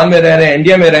پاکستان میں رہ رہے ہیں,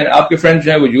 انڈیا میں رہ رہے ہیں, آپ کے فرینڈ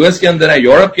جو ہیں وہ یو ایس کے اندر ہیں,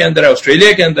 یورپ کے اندر ہے,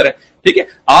 آسٹریلیا کے اندر ہے, ٹھیک ہے.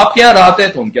 آپ کے یہاں رات ہے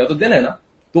تو ان کے یہاں تو دن ہے نا,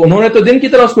 تو انہوں نے تو دن کی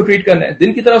طرح اس کو ٹریٹ کرنا ہے,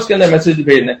 دن کی طرح اس کے اندر میسج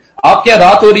بھیجنا ہے. آپ کے یہاں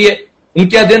رات ہو رہی ہے, ان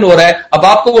کے یہاں دن ہو رہا ہے, اب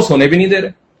آپ کو وہ سونے بھی نہیں دے رہے,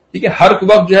 ٹھیک ہے. ہر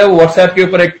وقت جو ہے وہ واٹس ایپ کے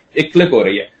اوپر ایک کلک ہو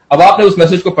رہی ہے. اب آپ نے اس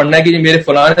میسج کو پڑھنا ہے کہ جی میرے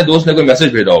فلاں دوست نے کوئی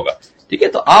میسج بھیجا ہوگا, ٹھیک ہے,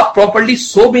 تو آپ پراپرلی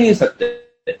سو بھی نہیں سکتے.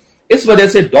 اس وجہ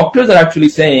سے ڈاکٹرز آر ایکچولی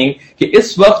سیئنگ کہ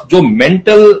اس وقت جو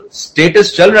مینٹل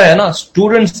اسٹیٹس چل رہا ہے نا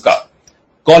اسٹوڈنٹس کا,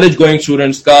 کالج گوئنگ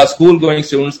اسٹوڈنٹس کا, اسکول گوئنگ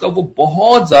اسٹوڈنٹس کا, وہ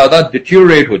بہت زیادہ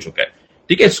ڈیٹیوریٹ ہو چکا ہے,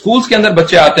 ٹھیک ہے. اسکولس کے اندر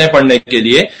بچے آتے ہیں پڑھنے کے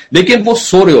لیے لیکن وہ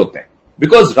سو رہے ہوتے ہیں,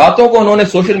 بیکاز راتوں کو انہوں نے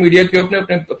سوشل میڈیا کے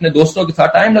اپنے دوستوں کے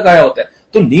ساتھ ٹائم لگایا ہوتا ہے,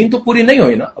 تو نیند تو پوری نہیں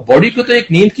ہوئی نا. باڈی کو تو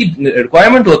ایک نیند کی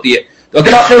ریکوائرمنٹ ہوتی ہے, تو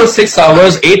اگر آپ نے 6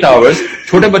 آورز 8 آورز,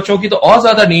 چھوٹے بچوں کی تو اور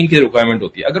زیادہ نیند کی ریکوائرمنٹ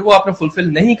ہوتی ہے, اگر وہ آپ نے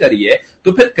فلفل نہیں کری ہے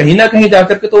تو پھر کہیں نہ کہیں جا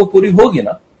کر کے تو وہ پوری ہوگی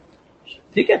نا,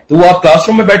 ٹھیک ہے. تو وہ آپ کلاس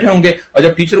روم میں بیٹھے ہوں گے اور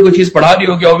جب ٹیچر کوئی چیز پڑھا رہی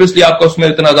ہوگی, obviously آپ کا اس میں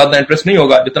اتنا زیادہ انٹرسٹ نہیں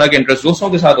ہوگا جتنا کہ انٹرسٹ دوستوں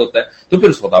کے ساتھ ہوتا ہے, تو پھر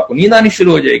اس وقت آپ کو نیند آنی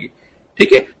شروع ہو جائے گی,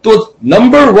 ٹھیک ہے. تو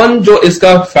نمبر 1 جو اس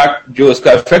کا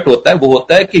افیکٹ ہوتا ہے وہ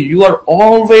ہوتا ہے کہ یو آر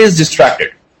آلویز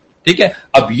ڈسٹریکٹڈ, ٹھیک ہے.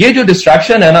 اب یہ جو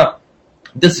ڈسٹریکشن ہے نا,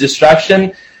 this distraction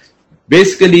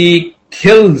basically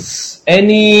kills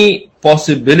any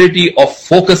possibility of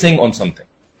focusing on something,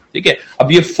 ٹھیک ہے.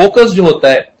 اب یہ فوکس جو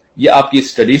ہوتا ہے یہ آپ کی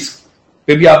اسٹڈیز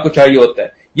پہ بھی آپ کو چاہیے ہوتا ہے,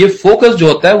 یہ فوکس جو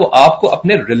ہوتا ہے وہ آپ کو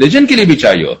اپنے ریلیجن کے لیے بھی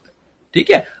چاہیے ہوتا ہے,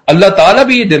 ٹھیک ہے. اللہ تعالیٰ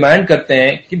بھی یہ ڈیمانڈ کرتے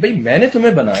ہیں کہ بھئی میں نے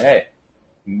تمہیں بنایا ہے,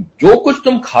 جو کچھ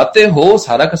تم کھاتے ہو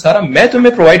سارا کا سارا میں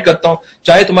تمہیں پرووائڈ کرتا ہوں,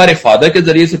 چاہے تمہارے فادر کے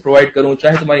ذریعے سے پرووائڈ کروں,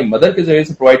 چاہے تمہاری مدر کے ذریعے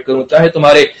سے پرووائڈ کروں, چاہے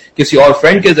تمہارے کسی اور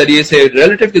فرینڈ کے ذریعے سے,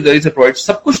 ریلیٹو کے ذریعے سے پرووائڈ,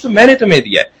 سب کچھ تو میں نے تمہیں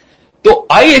دیا ہے. تو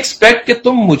آئی ایکسپیکٹ کہ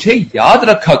تم مجھے یاد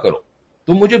رکھا کرو,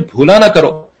 تم مجھے بھولا نہ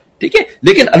کرو, ٹھیک ہے.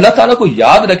 لیکن اللہ تعالیٰ کو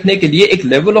یاد رکھنے کے لیے ایک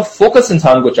لیول آف فوکس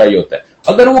انسان کو چاہیے ہوتا ہے.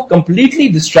 اگر وہ کمپلیٹلی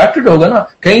ڈسٹریکٹڈ ہوگا نا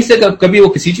کہیں سے, کبھی وہ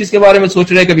کسی چیز کے بارے میں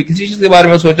سوچ رہا ہے, کبھی کسی چیز کے بارے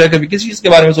میں سوچ رہا ہے, کبھی کسی چیز کے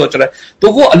بارے میں سوچ رہا ہے,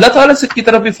 تو وہ اللہ تعالیٰ سے کی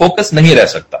طرف بھی فوکس نہیں رہ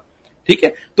سکتا, ٹھیک ہے.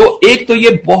 تو ایک تو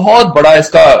یہ بہت بڑا اس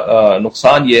کا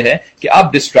نقصان یہ ہے کہ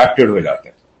آپ ڈسٹریکٹڈ ہو جاتے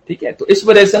ہیں, ٹھیک ہے. تو اس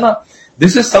وجہ سے نا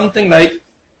دس از سم تھنگ لائک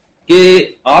کہ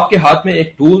آپ کے ہاتھ میں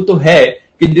ایک ٹول تو ہے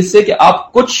کہ جس سے کہ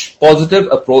آپ کچھ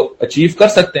پازیٹو اچیو کر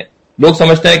سکتے ہیں. لوگ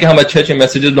سمجھتے ہیں کہ ہم اچھے اچھے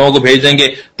میسیجز لوگوں کو بھیج دیں گے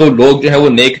تو لوگ جو ہے وہ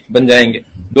نیک بن جائیں گے,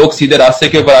 لوگ سیدھے راستے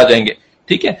کے اوپر آ جائیں گے,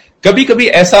 ٹھیک ہے. کبھی کبھی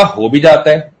ایسا ہو بھی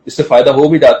جاتا ہے, اس سے فائدہ ہو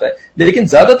بھی جاتا ہے, لیکن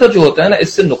زیادہ تر جو ہوتا ہے نا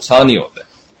اس سے نقصان ہی ہوتا ہے,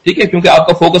 ٹھیک ہے, کیونکہ آپ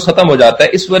کا فوکس ختم ہو جاتا ہے.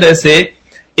 اس وجہ سے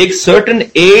ایک سرٹن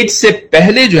ایج سے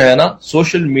پہلے جو ہے نا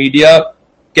social media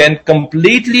can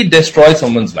completely destroy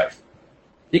someone's life,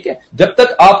 ٹھیک ہے, جب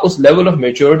تک آپ اس لیول آف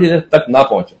میچورٹی تک نہ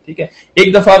پہنچے, ٹھیک ہے.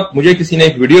 ایک دفعہ مجھے کسی نے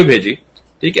ایک ویڈیو بھیجی,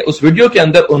 ٹھیک ہے, اس ویڈیو کے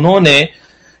اندر انہوں نے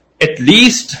ایٹ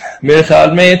لیسٹ میرے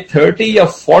خیال میں 30 یا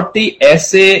 40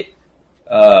 ایسے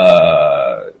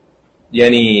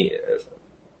یعنی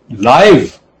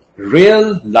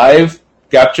ریئل لائیو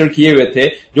کیپچر کیے ہوئے تھے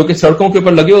جو کہ سڑکوں کے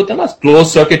اوپر لگے ہوتے ہیں نا,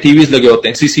 کلوز سرکٹ ٹی ویز لگے ہوتے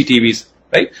ہیں, سی سی ٹی ویز,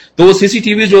 رائٹ. تو وہ سی سی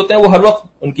ٹی ویز جو ہوتے ہیں وہ ہر وقت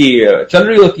ان کی چل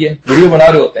رہی ہوتی ہے, ویڈیو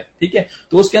بنا رہے ہوتے ہیں, ٹھیک ہے.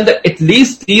 تو اس کے اندر ایٹ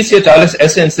لیسٹ 30 یا 40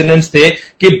 ایسے انسیڈنٹس تھے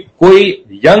کہ کوئی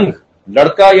ینگ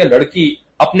لڑکا یا لڑکی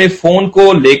اپنے فون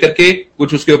کو لے کر کے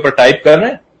کچھ اس کے اوپر ٹائپ کر رہے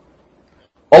ہیں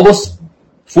اور وہ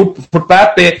فٹ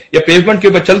پاتھ پہ یا پیومنٹ کے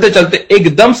اوپر چلتے چلتے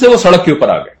ایک دم سے وہ سڑک کے اوپر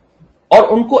آ گئے اور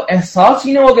ان کو احساس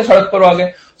ہی نہیں ہوا کہ سڑک پر آ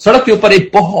گئے. سڑک کے اوپر ایک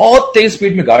بہت تیز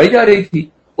سپیڈ میں گاڑی جا رہی تھی,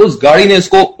 اس گاڑی نے اس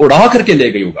کو اڑا کر کے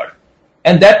لے گئی وہ گاڑی,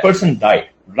 and that person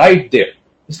died right there,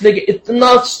 اس لیے کہ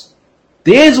اتنا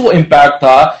तेज वो इम्पैक्ट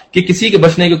था कि किसी के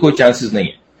बचने के कोई चांसेस नहीं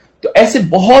है। तो ऐसे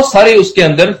बहुत सारे उसके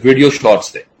अंदर वीडियो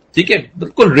शॉट्स थे, ठीक है,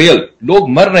 बिल्कुल रियल, लोग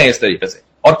मर रहे हैं इस तरीके से,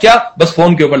 और क्या, बस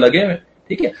फोन के ऊपर लगे हुए,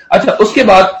 ठीक है। अच्छा, उसके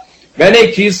बाद मैंने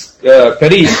एक चीज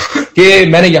करी कि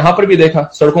मैंने यहां पर भी देखा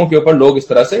सड़कों के ऊपर लोग इस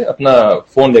तरह से अपना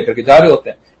फोन लेकर के जा रहे होते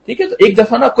हैं, ठीक है। तो एक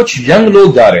दफा ना कुछ यंग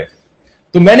लोग जा रहे थे,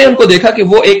 तो मैंने उनको देखा कि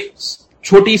वो एक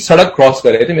छोटी सड़क क्रॉस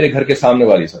कर रहे थे, मेरे घर के सामने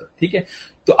वाली सड़क, ठीक है।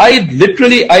 तो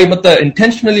आई मतलब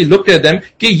इंटेंशनली लुक्ड एट देम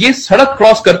कि ये सड़क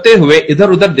क्रॉस करते हुए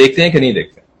इधर उधर देखते हैं कि नहीं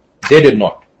देखते। दे डिड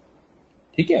नॉट,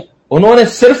 ठीक है। उन्होंने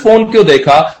सिर्फ फोन क्यों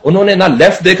देखा, उन्होंने ना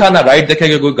लेफ्ट देखा ना राइट देखा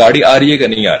कि कोई गाड़ी आ रही है कि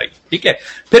नहीं आ रही, ठीक है।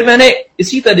 फिर मैंने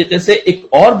इसी तरीके से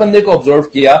एक और बंदे को ऑब्जर्व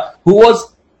किया who was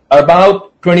about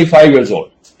 25 years old,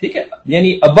 ठीक है,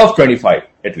 यानी अबव 25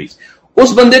 एटलीस्ट।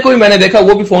 उस बंदे को भी मैंने देखा,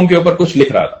 वो भी फोन के ऊपर कुछ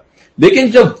लिख रहा था,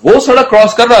 लेकिन जब वो सड़क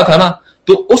क्रॉस कर रहा था ना,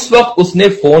 तो उस वक्त उसने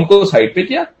फोन को साइड पे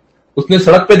किया, उसने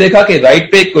सड़क पे देखा कि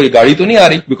राइट पे कोई गाड़ी तो नहीं आ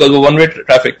रही, बिकॉज वो वन वे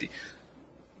ट्रैफिक थी,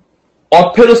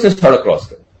 और फिर उसने सड़क क्रॉस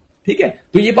कर, ठीक है।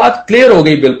 तो ये बात क्लियर हो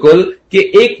गई बिल्कुल कि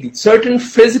एक certain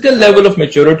physical level of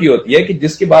maturity होती है कि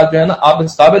जिसके बाद जो है ना आप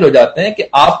इस काबिल हो जाते हैं कि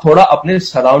आप थोड़ा अपने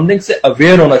सराउंडिंग से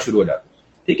अवेयर होना शुरू हो जाते हैं,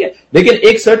 ठीक है। लेकिन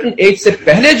एक सर्टेन एज से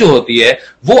पहले जो होती है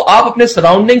वो आप अपने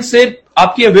सराउंडिंग से,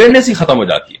 आपकी अवेयरनेस ही खत्म हो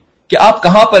जाती है कि आप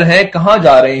कहां पर हैं, कहां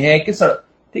जा रहे हैं, किस सड़क,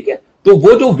 ठीक है। तो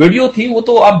वो जो वीडियो थी वो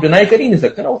तो आप डिनाई कर ही नहीं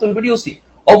सकते ना, वो तो वीडियो थी,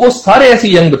 और वो सारे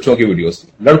ऐसी यंग बच्चों की वीडियोस थी,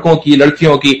 लड़कों की,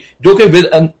 लड़कियों की, जो कि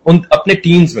अपने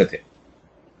टीन्स में थे,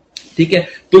 ठीक है।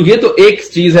 तो ये तो एक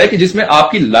चीज है कि जिसमें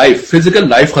आपकी लाइफ, फिजिकल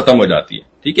लाइफ खत्म हो जाती है,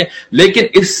 ठीक है। लेकिन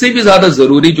इससे भी ज्यादा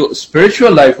जरूरी जो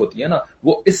स्पिरिचुअल लाइफ होती है ना,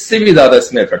 वो इससे भी ज्यादा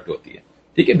इसमें इफेक्ट होती है,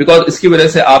 ठीक है। बिकॉज इसकी वजह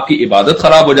से आपकी इबादत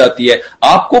खराब हो जाती है,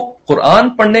 आपको कुरान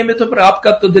पढ़ने में तो फिर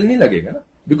आपका तो दिल नहीं लगेगा ना,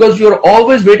 because you are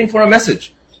always waiting for a message,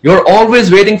 you are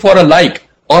always waiting for a like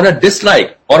और अ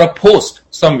डिसलाइक और अ पोस्ट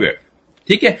समवेयर,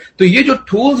 ठीक है। तो ये जो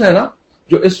टूल्स है ना,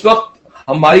 जो इस वक्त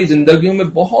हमारी जिंदगियों में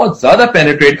बहुत ज्यादा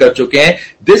पेनिट्रेट कर चुके हैं,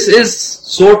 this is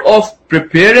sort of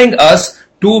preparing us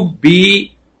to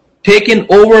be taken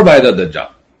over by the दज्जाल,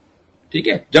 ठीक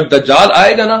है। जब दज्जाल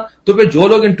आएगा ना, तो फिर जो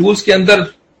लोग इन टूल्स के अंदर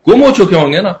गुम हो चुके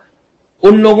होंगे ना,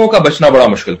 उन लोगों का बचना बड़ा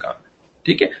मुश्किल काम है,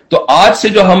 ठीक है। तो आज से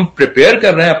जो हम प्रिपेयर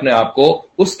कर रहे हैं अपने आप को,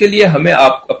 उसके लिए हमें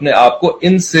अपने आप को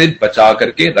इनसे बचा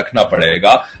करके रखना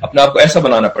पड़ेगा, अपने आप को ऐसा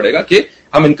बनाना पड़ेगा कि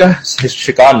हम इनका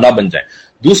शिकार ना बन जाए।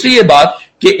 दूसरी ये बात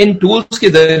कि इन टूल्स के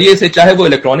जरिए से, चाहे वो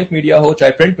इलेक्ट्रॉनिक मीडिया हो,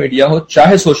 चाहे प्रिंट मीडिया हो,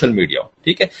 चाहे सोशल मीडिया हो,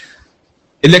 ठीक है।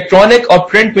 इलेक्ट्रॉनिक और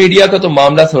प्रिंट मीडिया का तो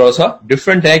मामला थोड़ा सा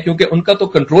डिफरेंट है, क्योंकि उनका तो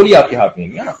कंट्रोल ही आपके हाथ में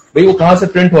नहीं है ना, भाई वो कहां से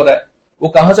प्रिंट हो रहा है, वो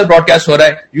कहां से ब्रॉडकास्ट हो रहा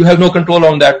है, you have no control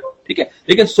on that, ठीक है।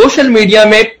 लेकिन सोशल मीडिया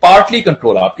में पार्टली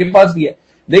कंट्रोल आपके पास भी है,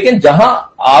 लेकिन जहां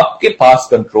आपके पास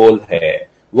कंट्रोल है,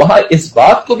 वहां इस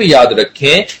बात को भी याद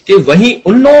रखें कि वहीं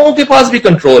उन लोगों के पास भी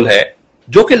कंट्रोल है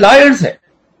जो कि लायर्स हैं,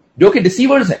 जो कि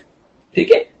डिसीवर्स हैं,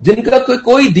 ठीक है, जिनका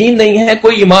कोई दीन नहीं है,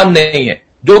 कोई ईमान नहीं है,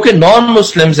 जो कि नॉन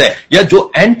मुस्लिम्स हैं या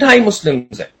जो एंटी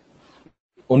मुस्लिम्स हैं,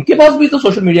 उनके पास भी तो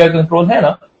सोशल मीडिया का कंट्रोल है ना,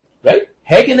 राइट,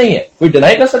 है कि नहीं है? कोई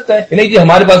डिनाई कर सकता है कि नहीं जी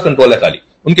हमारे पास कंट्रोल है, खाली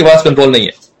उनके पास कंट्रोल नहीं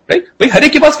है, राइट? भाई हर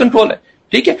एक के पास कंट्रोल है,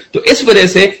 ठीक है। तो इस वजह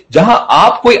से जहां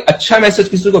आप कोई अच्छा मैसेज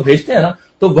किसी को भेजते हैं ना,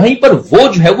 तो वहीं पर वो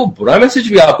जो है वो बुरा मैसेज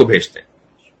भी आपको भेजते हैं,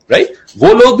 राइट।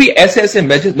 वो लोग भी ऐसे ऐसे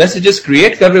मैसेजेस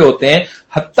क्रिएट कर रहे होते हैं,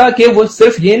 हत्ता कि वो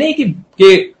सिर्फ ये नहीं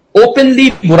कि ओपनली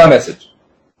बुरा मैसेज,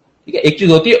 ठीक है, एक चीज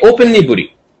होती है ओपनली बुरी,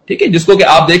 ठीक है, जिसको कि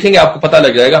आप देखेंगे आपको पता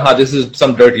लग जाएगा, हाँ this is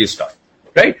some dirty stuff,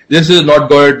 right, this is not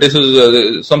good, this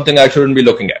is something I shouldn't be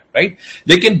looking at, right.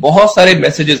 लेकिन बहुत सारे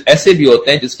मैसेजेस ऐसे भी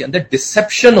होते हैं जिसके अंदर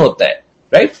डिसेप्शन होता है,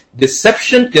 राइट।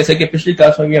 डिसेप्शन, जैसे कि पिछली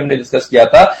क्लास में भी हमने डिस्कस किया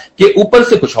था कि ऊपर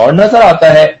से कुछ और नजर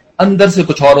आता है, अंदर से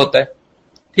कुछ और होता है,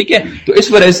 ठीक है। तो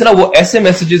इस वजह से ना वो ऐसे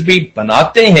मैसेजेस भी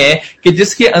बनाते हैं कि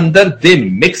जिसके अंदर दे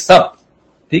मिक्स अप,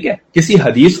 ठीक है, किसी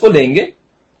हदीस को लेंगे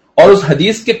और उस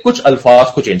हदीस के कुछ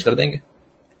अल्फाज को चेंज कर देंगे,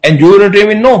 and you don't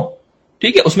even know,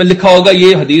 ठीक है, उसमें लिखा होगा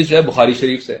ये हदीस जो है बुखारी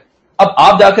शरीफ से। अब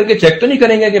आप जाकर के चेक तो नहीं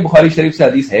करेंगे कि बुखारी शरीफ से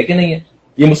हदीस है कि नहीं है,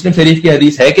 ये मुस्लिम शरीफ की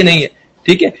हदीस है कि नहीं है,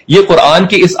 ठीक है, ये कुरान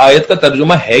की इस आयत का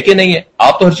तर्जुमा है कि नहीं है।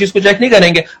 आप तो हर चीज को चेक नहीं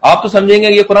करेंगे, आप तो समझेंगे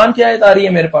ये कुरान की आयत आ रही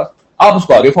है मेरे पास, आप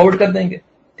उसको आगे फॉरवर्ड कर देंगे,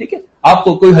 ठीक है।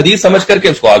 आपको कोई हदीस समझ करके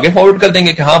उसको आगे फॉरवर्ड कर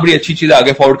देंगे कि हाँ बड़ी अच्छी चीज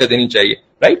आगे फॉरवर्ड कर देनी चाहिए,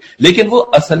 राइट। लेकिन वो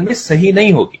असल में सही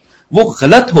नहीं होगी, वो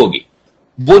गलत होगी,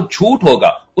 वो झूठ होगा,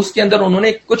 उसके अंदर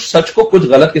उन्होंने कुछ सच को कुछ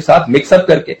गलत के साथ मिक्सअप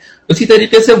करके, उसी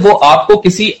तरीके से वो आपको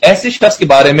किसी ऐसे शख्स के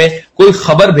बारे में कोई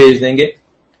खबर भेज देंगे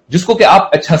जिसको कि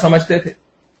आप अच्छा समझते थे,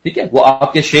 ठीक है, वो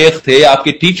आपके शेख थे,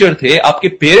 आपके टीचर थे, आपके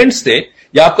पेरेंट्स थे,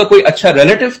 या आपका कोई अच्छा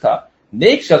रिलेटिव था,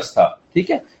 नेक शख्स था, ठीक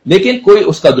है, लेकिन कोई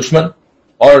उसका दुश्मन।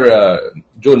 और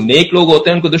जो नेक लोग होते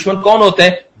हैं उनको दुश्मन कौन होते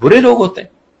हैं? बुरे लोग होते हैं,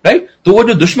 राइट? तो वो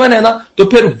जो दुश्मन है ना, तो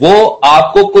फिर वो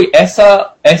आपको कोई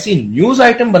ऐसी न्यूज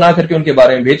आइटम बना करके उनके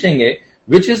बारे में भेजेंगे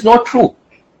विच इज नॉट ट्रू,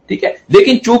 ठीक है?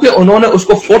 लेकिन चूंकि उन्होंने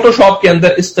उसको फोटोशॉप के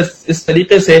अंदर इस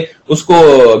तरीके से उसको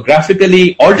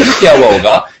ग्राफिकली ऑल्टर किया हुआ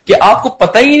होगा कि आपको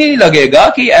पता ही नहीं लगेगा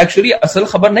कि एक्चुअली असल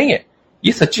खबर नहीं है,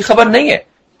 ये सच्ची खबर नहीं है,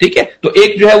 ठीक है? तो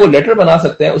एक जो है वो लेटर बना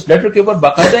सकते हैं, उस लेटर के ऊपर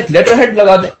बाकायदा एक लेटर हेड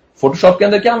लगा दें। फोटोशॉप के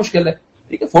अंदर क्या मुश्किल है,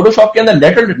 ठीक है? फोटोशॉप के अंदर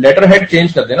लेटर हेड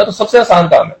चेंज कर देना तो सबसे आसान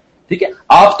काम है, ठीक है?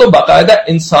 आप तो बाकायदा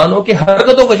इंसानों की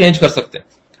हरकतों को चेंज कर सकते हैं,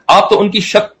 आप तो उनकी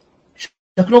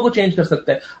शक्लों को चेंज कर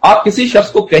सकते हैं, आप किसी शख्स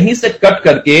को कहीं से कट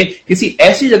करके किसी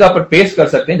ऐसी जगह पर पेस्ट कर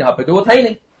सकते हैं जहां पे तो वो था ही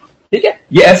नहीं, ठीक है?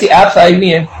 ये ऐसी एप्स आई हुई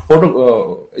है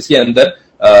फोटो इसके अंदर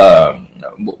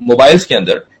मोबाइल्स के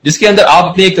अंदर, जिसके अंदर आप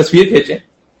अपनी एक तस्वीर खींचें,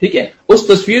 ठीक है? उस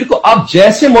तस्वीर को आप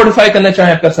जैसे मॉडिफाई करना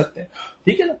चाहें आप कर सकते हैं,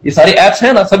 ठीक है ना? ये सारी एप्स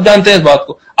हैं ना, सब जानते हैं इस बात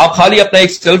को। आप खाली अपना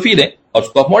एक सेल्फी लें और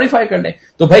उसको आप मॉडिफाई कर लें।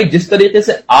 तो भाई जिस तरीके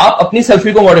से आप अपनी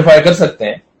सेल्फी को मॉडिफाई कर सकते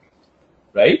हैं,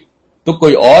 राइट, तो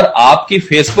कोई और आपकी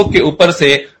फेसबुक के ऊपर से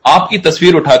आपकी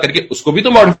तस्वीर उठा करके उसको भी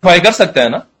तो मॉडिफाई कर सकता है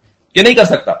ना, कि नहीं कर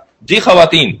सकता? जी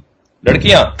खवातीन,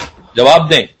 लड़कियां जवाब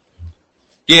दें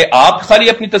कि आप खाली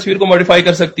अपनी तस्वीर को मॉडिफाई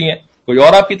कर सकती हैं, कोई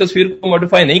और आपकी तस्वीर को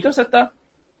मॉडिफाई नहीं कर सकता?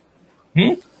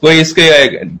 कोई इसके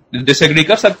डिसएग्री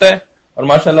कर सकता है? और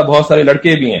माशाल्लाह बहुत सारे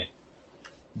लड़के भी हैं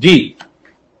जी।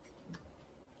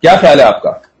 क्या ख्याल है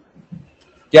आपका?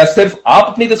 क्या सिर्फ आप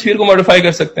अपनी तस्वीर को मॉडिफाई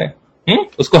कर सकते हैं,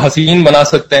 उसको हसीन बना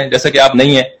सकते हैं जैसा कि आप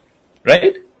नहीं है,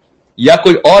 राइट? या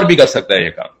कोई और भी कर सकता है ये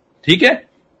काम, ठीक है?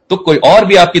 तो कोई और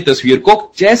भी आपकी तस्वीर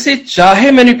को जैसे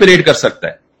चाहे मैनिपुलेट कर सकता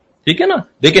है, ठीक है ना?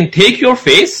 They can take your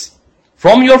face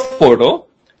from your photo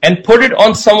and put it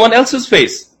on someone else's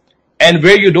face and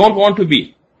where you don't want to be,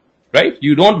 right?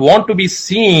 You don't want to be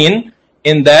seen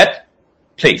in that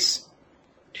place,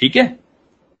 ठीक है?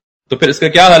 तो फिर इसका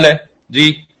क्या हल है जी?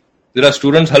 जरा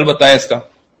students हल बताएं इसका।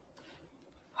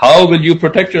 How will you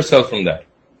protect yourself from that?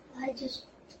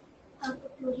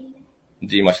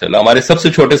 जी माशाल्लाह, हमारे सबसे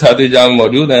छोटे साथी जहां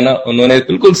मौजूद है ना, उन्होंने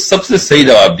बिल्कुल सबसे सही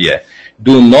जवाब दिया है।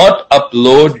 Do not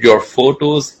upload your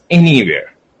photos anywhere.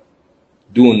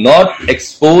 Do not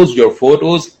expose your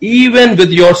photos even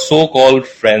with your so-called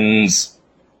friends.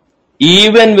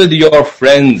 Even with your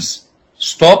friends.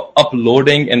 Stop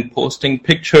uploading and posting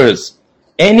pictures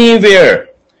anywhere.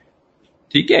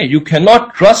 ठीक है? You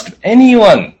cannot trust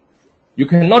anyone.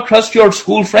 You cannot trust your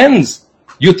school friends.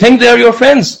 You think they are your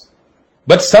friends.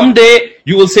 But someday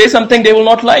you will say something they will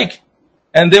not like.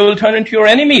 And they will turn into your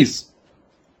enemies.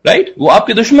 Right? वो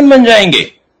आपके दुश्मन बन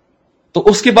जाएंगे। तो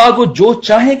उसके बाद वो जो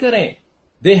चाहे करें।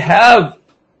 They have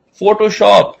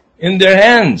Photoshop in their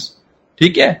hands,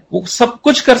 ठीक है? वो सब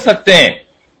कुछ कर सकते हैं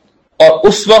और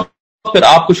उस वक्त फिर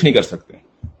आप कुछ नहीं कर सकते।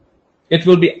 It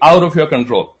will be out of your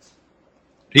control,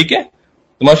 ठीक है?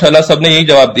 तो माशाल्लाह सबने यही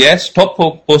जवाब दिया है। Stop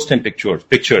posting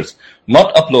pictures,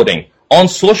 not uploading on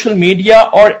social media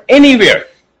or anywhere.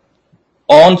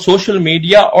 On social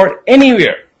media or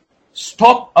anywhere.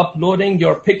 Stop uploading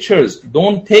your pictures.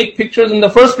 Don't take pictures in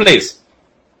the first place,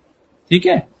 ठीक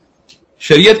है?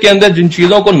 शरीयत के अंदर जिन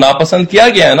चीजों को नापसंद किया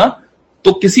गया है ना,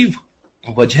 तो किसी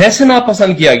वजह से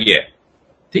नापसंद किया गया है,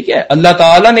 ठीक है? अल्लाह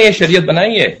ताला ने यह शरीयत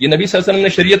बनाई है, ये नबी सल्लल्लाहु अलैहि वसल्लम ने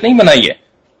शरीयत नहीं बनाई है।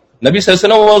 नबी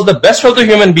सल्लल्लाहु अलैहि वसल्लम was the best of the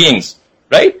human beings,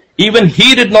 right? Even he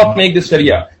did not make this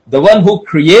sharia. The one who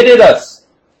created us,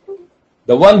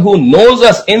 the one who knows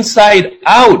us inside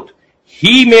out,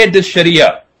 he made this sharia.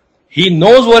 He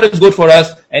knows what is good for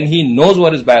us and he knows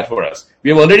what is bad for us. We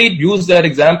have already used that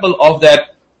example of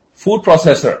that food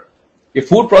processor. ये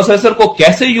food processor को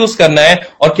कैसे use करना है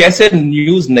और कैसे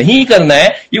use नहीं करना है,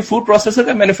 ये फूड प्रोसेसर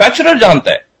का मैन्युफैक्चरर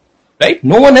जानता है, right?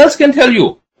 No one else can tell you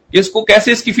इसको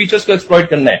कैसे, इसकी फीचर्स को एक्सप्लॉइट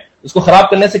करना है, उसको खराब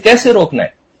करने से कैसे रोकना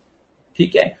है,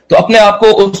 ठीक है? तो अपने आप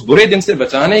को उस बुरे दिन से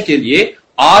बचाने के लिए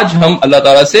आज हम अल्लाह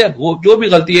ताला से वो जो भी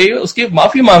गलती है उसकी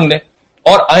माफी मांग लें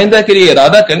और आइंदा के लिए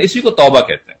इरादा करें। इसी को तौबा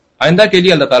कहते हैं। आइंदा के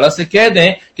लिए अल्लाह ताला से कह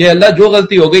दें कि अल्लाह जो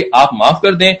गलती हो गई आप माफ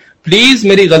कर दें, प्लीज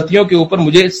मेरी गलतियों के ऊपर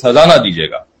मुझे सजा ना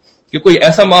दीजिएगा कि कोई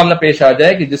ऐसा मामला पेश आ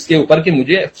जाए कि जिसके ऊपर कि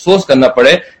मुझे अफसोस करना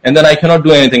पड़े, and then I can not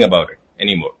do anything about it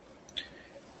any more,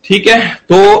 ठीक है?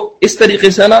 तो इस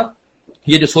तरीके से ना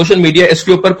ये जो सोशल मीडिया,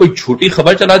 इसके ऊपर कोई झूठी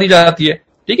खबर चला दी जाती है,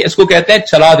 ठीक है? इसको कहते हैं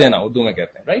चला देना, उर्दू में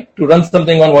कहते हैं, right? To run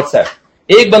something on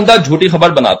WhatsApp. एक बंदा झूठी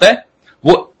खबर बनाता है,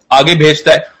 वो आगे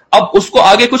भेजता है, अब उसको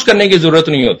आगे कुछ करने की जरूरत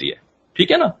नहीं होती है,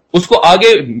 ठीक है ना? उसको आगे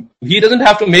ही doesn't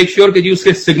have to make sure कि जी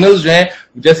उसके सिग्नल्स जो हैं,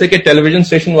 जैसे कि टेलीविजन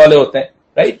स्टेशन वाले होते हैं,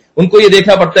 राइट? उनको ये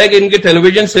देखना पड़ता है कि इनके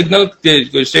टेलीविजन सिग्नल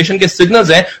स्टेशन के सिग्नल्स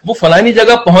हैं वो फलानी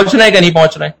जगह पहुंच रहे हैं कि नहीं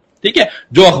पहुंच रहे हैं, ठीक है?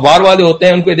 जो अखबार वाले होते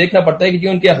हैं उनको ये देखना पड़ता है कि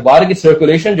उनके अखबार की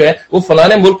सर्कुलेशन जो है वो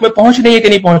फलाने मुल्क में पहुंच रही है कि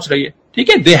नहीं पहुंच रही है, ठीक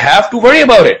है? They have to worry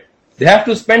about it, they have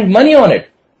to spend money on it,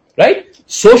 right?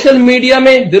 Social media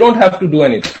में they don't have to do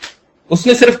anything,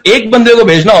 उसने सिर्फ एक बंदे को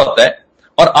भेजना होता है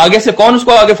और आगे से कौन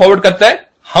उसको आगे फॉरवर्ड करता है?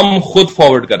 हम खुद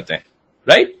फॉरवर्ड करते हैं,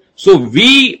 right? So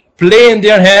we play in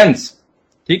their hands,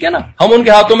 ठीक है ना, हम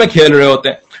उनके हाथों में खेल रहे होते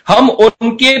हैं, हम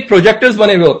उनके प्रोजेक्टर्स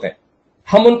बने हुए होते हैं,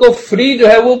 हम उनको फ्री जो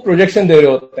है वो प्रोजेक्शन दे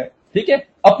रहे होते हैं, ठीक है,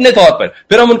 अपने तौर पर।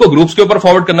 फिर हम उनको ग्रुप्स के ऊपर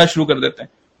फॉरवर्ड करना शुरू कर देते हैं,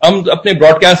 हम अपने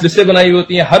ब्रॉडकास्ट लिस्टें बनाई हुई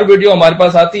होती हैं, हर वीडियो हमारे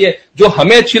पास आती है जो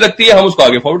हमें अच्छी लगती है हम उसको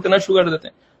आगे फॉरवर्ड करना शुरू कर देते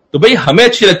हैं। तो भाई हमें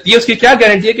अच्छी लगती है उसकी क्या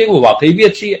गारंटी है कि वो वाकई भी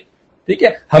अच्छी है, ठीक है?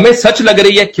 हमें सच लग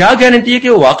रही है, क्या गारंटी है कि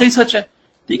वो वाकई सच है,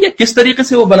 ठीक है? किस तरीके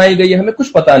से वो बनाई गई है हमें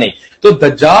कुछ पता नहीं। तो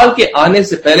दज्जाल के आने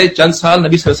से पहले चंद साल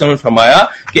नबी सल्लल्लाहु अलैहि वसल्लम ने फरमाया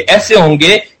कि ऐसे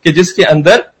होंगे कि जिसके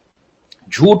अंदर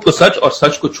झूठ को सच और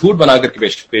सच को झूठ बनाकर के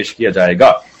पेश किया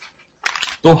जाएगा।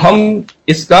 तो हम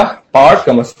इसका पार्ट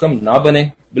कम से कम ना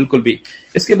बने बिल्कुल भी।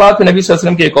 इसके बाद फिर नबी सल्लल्लाहु अलैहि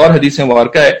वसल्लम की एक और हदीस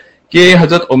मुबारक है कि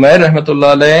हजरत उमैर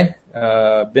रहमतुल्लाह अलैह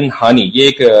बिन हानी, ये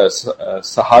एक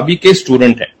सहाबी के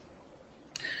स्टूडेंट हैं,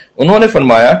 उन्होंने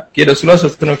फरमाया कि रसूलुल्लाह सल्लल्लाहु अलैहि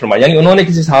वसल्लम ने फरमाया, यानी उन्होंने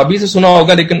किसी सहाबी से सुना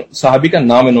होगा लेकिन सहाबी का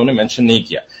नाम इन्होंने मेंशन नहीं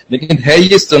किया, लेकिन है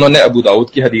ये उन्होंने अबू दाऊद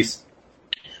की हदीस,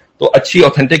 तो अच्छी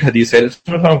ऑथेंटिक हदीस है।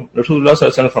 रसूलुल्लाह सल्लल्लाहु अलैहि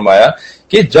वसल्लम ने फरमाया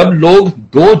कि जब लोग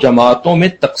दो जमातों में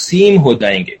तकसीम हो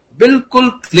जाएंगे, बिल्कुल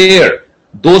क्लियर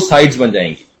दो साइड्स बन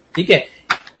जाएंगी, ठीक है,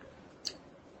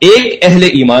 एक अहले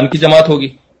ईमान की जमात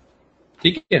होगी,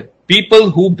 ठीक है, people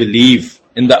who believe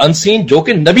in the unseen, जो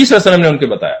कि नबी सल्लल्लाहु अलैहि वसल्लम ने उनके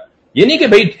बताया। ये नहीं कि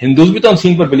भाई हिंदूज भी तो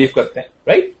अनसीन पर बिलीव करते हैं,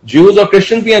 राइट, ज्यूज और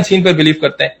क्रिश्चियन भी अनसीन पर बिलीव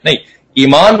करते हैं, नहीं,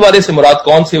 ईमान वाले से मुराद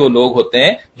कौन से वो लोग होते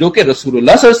हैं जो कि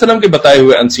रसूलुल्लाह सल्लल्लाहु अलैहि वसल्लम के बताए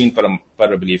हुए अनसीन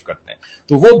पर बिलीव करते हैं।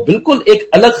 तो वो बिल्कुल एक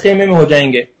अलग खेमे में हो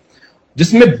जाएंगे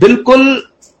जिसमें बिल्कुल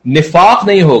निफाक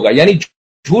नहीं होगा, यानी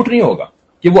झूठ नहीं होगा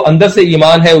कि वो अंदर से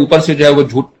ईमान है ऊपर से जो है वो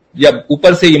झूठ, या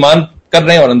ऊपर से ईमान कर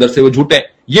रहे हैं और अंदर से वो झूठे हैं,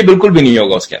 ये बिल्कुल भी नहीं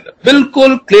होगा। उसके अंदर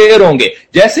बिल्कुल क्लियर होंगे,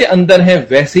 जैसे अंदर है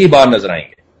वैसे ही बाहर नजर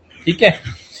आएंगे, ठीक है।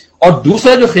 और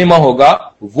दूसरा जो खेमा होगा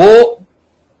वो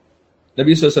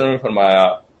नबी सल्लल्लाहु अलैहि वसल्लम ने फरमाया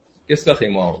किसका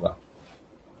खेमा होगा?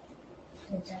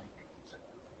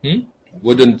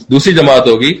 वो जो दूसरी जमात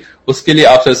होगी उसके लिए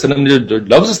आप सल्लल्लाहु अलैहि वसल्लम ने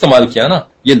जो लफ्ज इस्तेमाल किया ना,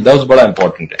 ये लफ्ज बड़ा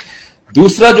इंपॉर्टेंट है।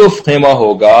 दूसरा जो खेमा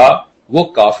होगा वो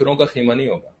काफिरों का खेमा नहीं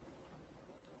होगा,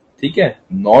 ठीक है,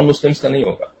 नॉन मुस्लिम्स का नहीं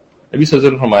होगा। नबी सल्लल्लाहु अलैहि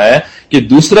वसल्लम ने फरमाया कि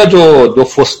दूसरा जो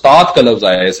फुस्तात का लफ्ज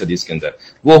आया है इस हदीस के अंदर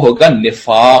वो होगा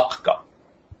निफाक का।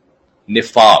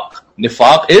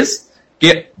 निफाक इज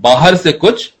कि बाहर से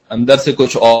कुछ अंदर से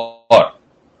कुछ और।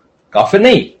 काफिर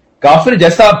नहीं, काफिर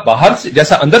जैसा बाहर से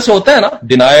जैसा अंदर से होता है ना,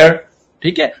 डिनायर,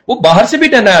 ठीक है, वो बाहर से भी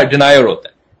डिनायर होता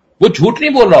है, वो झूठ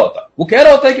नहीं बोल रहा होता, वो कह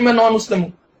रहा होता है कि मैं नॉन मुस्लिम हूं,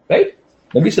 राइट।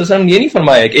 नबी सल्लल्लाहु अलैहि वसल्लम ने ये नहीं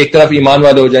फरमाया कि एक तरफ ईमान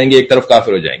वाले हो जाएंगे एक तरफ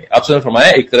काफिर हो जाएंगे। आप सल्लल्लाहु अलैहि वसल्लम ने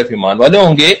फरमाया एक तरफ ईमान वाले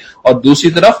होंगे और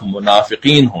दूसरी तरफ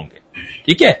मुनाफिकीन होंगे,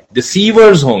 ठीक है,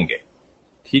 डिसीवर्स होंगे,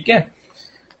 ठीक है।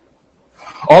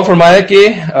 और फरमाया कि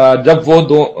जब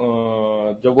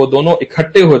वो दोनों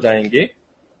इकट्ठे हो जाएंगे,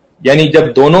 यानी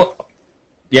जब दोनों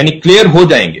यानी क्लियर हो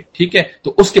जाएंगे, ठीक है,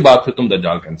 तो उसके बाद फिर तुम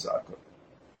दज्जाल का इंतजार करो,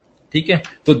 ठीक है।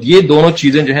 तो ये दोनों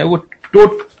चीजें जो है वो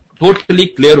टोटली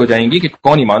क्लियर हो जाएंगी कि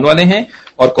कौन ईमान वाले हैं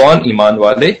और कौन ईमान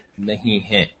वाले नहीं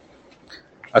हैं।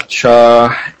 अच्छा,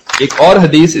 एक और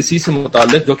हदीस इसी से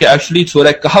मुताल्लिक जो कि एक्चुअली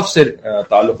सूरह कहफ से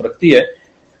ताल्लुक रखती है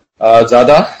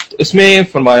ज्यादा, तो इसमें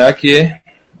फरमाया कि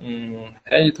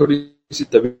है ये थोड़ी सी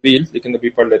तवील, लेकिन अभी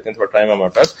पढ़ लेते हैं, थोड़ा टाइम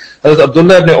हमारे पास। हज़रत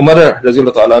अब्दुल्लाह इब्न उमर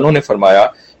रज़ियल्लाहु तआला अन्हु ने फरमाया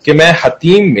कि मैं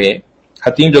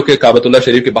हतीम जो कि काबतुल्लाह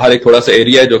शरीफ के बाहर एक थोड़ा सा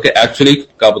एरिया है जो कि एक्चुअली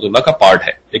काबतुल्लाह का पार्ट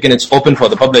है लेकिन it's open for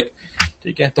the public,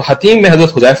 ठीक है। तो हतीम में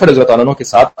हजरत हुज़ैफा रज़ियल्लाहु तआला अन्हु के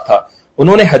साथ था,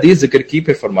 उन्होंने हदीस जिक्र की,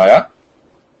 फिर फरमाया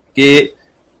कि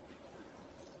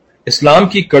इस्लाम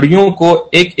की कड़ियों को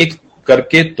एक एक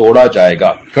करके तोड़ा जाएगा।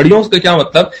 कड़ियों का क्या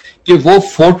मतलब कि वो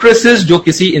फोर्ट्रेसेस जो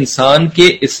किसी इंसान के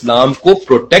इस्लाम को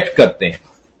प्रोटेक्ट करते हैं,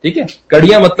 ठीक है,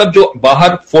 कड़ियां मतलब जो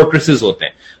बाहर फोर्ट्रेसेस होते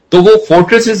हैं, तो वो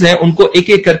फोर्ट्रेसेस हैं उनको एक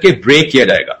एक करके ब्रेक किया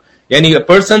जाएगा, यानी अ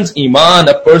persons Iman,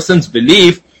 a persons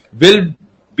belief will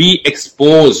be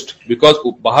exposed, because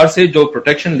बाहर से जो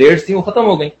प्रोटेक्शन लेयर्स थी वो खत्म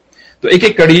हो गई। तो एक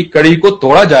एक कड़ी को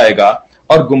तोड़ा जाएगा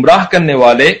और गुमराह करने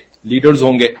वाले लीडर्स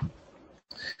होंगे।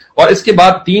 और इसके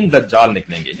बाद 3 दज्जाल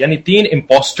निकलेंगे, यानी 3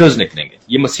 इंपोस्टर्स निकलेंगे।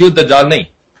 ये मसीह दज्जाल नहीं,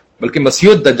 बल्कि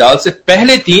मसीह दज्जाल से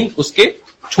पहले 3 उसके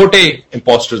छोटे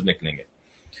इंपोस्टर्स निकलेंगे।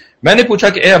 मैंने पूछा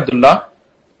कि ए अब्दुल्ला,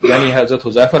 यानी हजरत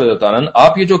हुज़ैफा रज़ियल्लाहु अन्हु,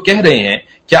 आप ये जो कह रहे हैं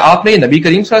क्या आपने ये नबी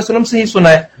करीम सल्लल्लाहु अलैहि वसल्लम से ही सुना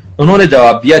है? उन्होंने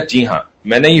जवाब दिया, जी हाँ,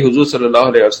 मैंने ये हुजूर सल्लल्लाहु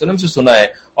अलैहि वसल्लम से सुना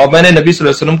है, और मैंने नबी सल्लल्लाहु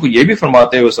अलैहि वसल्लम को यह भी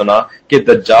फरमाते हुए सुना कि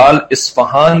दज्जाल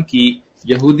इस्फहान की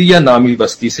यहूदिया नामी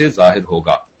बस्ती से जाहिर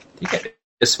होगा, ठीक है।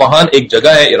 इस्फहान एक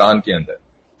जगह है ईरान के अंदर,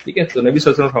 ठीक है। तो नबी सल्लल्लाहु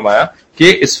अलैहि वसल्लम ने फरमाया कि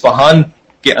इस्फहान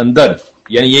के अंदर,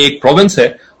 यानी ये एक प्रोविंस है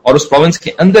और उस प्रोविंस के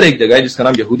अंदर एक जगह है जिसका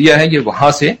नाम यहूदिया है, ये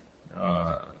वहां से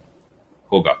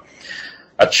ہوگا.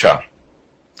 اچھا,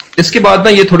 اس کے بعد نا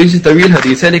یہ تھوڑی سی طویل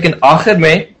حدیث ہے, لیکن آخر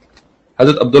میں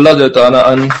حضرت عبداللہ رضی اللہ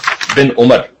عنہ بن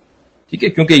عمر, ٹھیک ہے,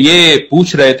 کیونکہ یہ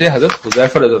پوچھ رہے تھے حضرت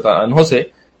حذیفہ رضی اللہ عنہ سے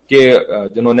کہ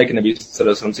جنہوں نے کہ نبی صلی اللہ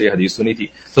علیہ وسلم سے یہ حدیث سنی تھی.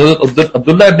 تو حضرت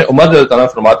عبداللہ ابن عمر رضی اللہ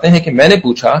عنہ فرماتے ہیں کہ میں نے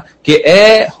پوچھا کہ اے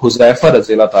حذیفہ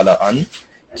رضی اللہ تعالیٰ عنہ,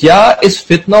 کیا اس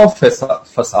فتنہ و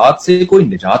فساد سے کوئی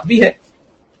نجات بھی ہے؟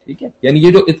 ٹھیک ہے, یعنی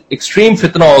یہ جو ایکسٹریم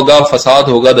فتنہ ہوگا, فساد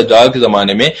ہوگا دجال کے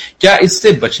زمانے میں, کیا اس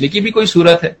سے بچنے کی بھی کوئی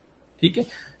صورت ہے؟ ٹھیک ہے,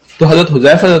 تو حضرت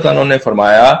حذیفہ رضی اللہ عنہ نے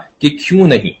فرمایا کہ کیوں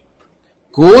نہیں,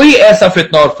 کوئی ایسا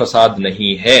فتنہ اور فساد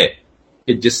نہیں ہے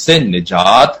کہ جس سے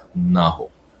نجات نہ ہو.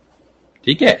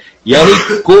 ٹھیک ہے, یعنی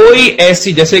کوئی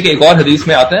ایسی, جیسے کہ ایک اور حدیث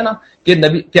میں آتا ہے نا کہ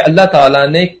اللہ تعالیٰ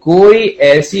نے کوئی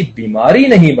ایسی بیماری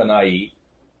نہیں بنائی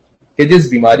کہ جس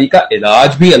بیماری کا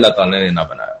علاج بھی اللہ تعالیٰ نے نہ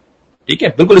بنایا. ٹھیک ہے,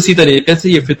 بالکل اسی طریقے سے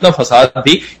یہ فتنہ فساد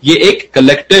بھی یہ ایک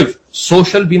کلیکٹیو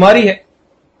سوشل بیماری ہے.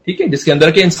 ٹھیک ہے, جس کے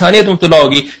اندر کہ انسانیت مبتلا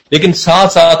ہوگی, لیکن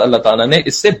ساتھ ساتھ اللہ تعالیٰ نے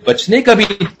اس سے بچنے کا بھی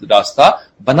راستہ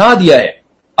بنا دیا ہے.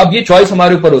 اب یہ چوائس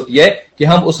ہمارے اوپر ہوتی ہے کہ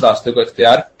ہم اس راستے کو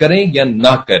اختیار کریں یا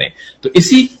نہ کریں. تو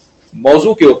اسی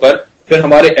موضوع کے اوپر پھر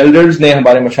ہمارے ایلڈرز نے,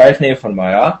 ہمارے مشائخ نے یہ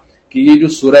فرمایا کہ یہ جو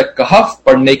سورہ کہف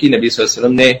پڑھنے کی نبی صلی اللہ علیہ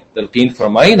وسلم نے تلقین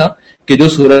فرمائی نا, کہ جو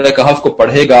سورہ کہف کو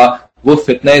پڑھے گا وہ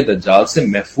فتنہ دجال سے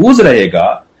محفوظ رہے گا,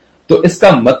 تو اس کا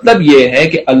مطلب یہ ہے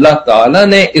کہ اللہ تعالیٰ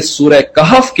نے اس سورہ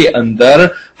کہف کے اندر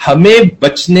ہمیں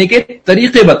بچنے کے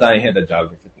طریقے بتائے ہیں دجال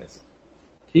کے فتنے سے.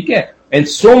 ٹھیک ہے, اینڈ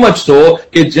سو مچ سو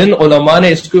کہ جن علماء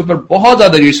نے اس کے اوپر بہت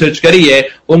زیادہ ریسرچ کری ہے,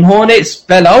 انہوں نے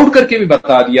اسپیل آؤٹ کر کے بھی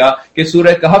بتا دیا کہ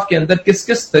سورہ کہف کے اندر کس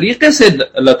کس طریقے سے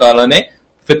اللہ تعالیٰ نے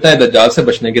فتنہ دجال سے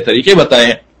بچنے کے طریقے بتائے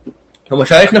ہیں. تو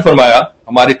مشائخ نے فرمایا,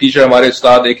 ہمارے ٹیچر, ہمارے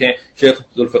استاد دیکھیں شیخ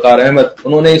ذوالفقار احمد,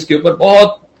 انہوں نے اس کے اوپر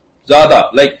بہت زیادہ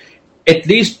ایٹ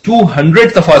لیسٹ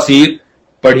 200 تفاسیر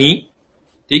پڑھی.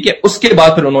 ٹھیک ہے, اس کے بعد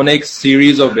پھر انہوں نے ایک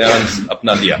سیریز آف بیان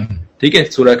اپنا دیا. ٹھیک ہے,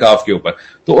 سورہ کہف کے اوپر.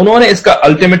 تو انہوں نے اس کا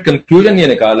الٹیمیٹ کنکلوژن یہ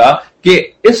نکالا کہ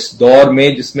اس دور میں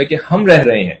جس میں کہ ہم رہ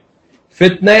رہے ہیں,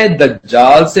 فتنہ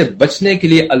دجال سے بچنے کے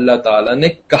لیے اللہ تعالیٰ نے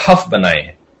کہف بنائے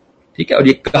ہیں. ٹھیک ہے, اور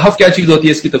یہ کہف کیا چیز ہوتی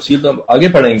ہے اس کی تفصیل تو ہم آگے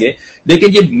پڑھیں گے,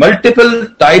 لیکن یہ ملٹیپل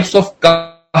ٹائپس آف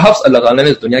کہف اللہ تعالیٰ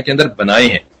نے اس دنیا کے اندر بنائے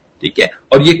ہیں. ٹھیک ہے,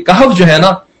 اور یہ کہف جو ہے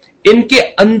نا, ان کے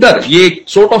اندر یہ ایک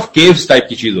سورٹ آف کیوز ٹائپ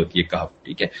کی چیز ہوتی ہے کہف.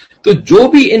 ٹھیک ہے, تو جو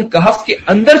بھی ان کہف کے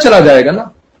اندر چلا جائے گا نا,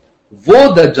 وہ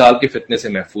دجال کے فتنے سے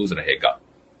محفوظ رہے گا.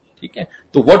 ٹھیک ہے,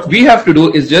 تو what we have to do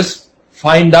is just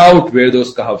find out where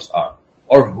those kahfs are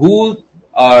or who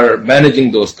are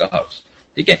managing those kahfs.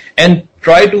 ٹھیک ہے, and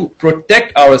try to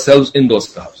protect ourselves in those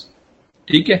kahfs.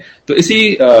 ٹھیک ہے, تو اسی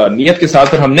نیت کے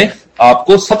ساتھ ہم نے آپ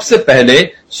کو سب سے پہلے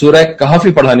سورہ کہف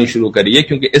ہی پڑھانی شروع کری ہے,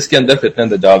 کیونکہ اس کے اندر فتنہ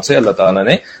دجال سے اللہ تعالیٰ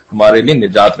نے ہمارے لیے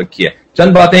نجات رکھی ہے.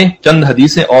 چند باتیں, چند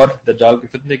حدیثیں اور دجال کے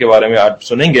فتنے کے بارے میں آج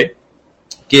سنیں گے.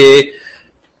 کہ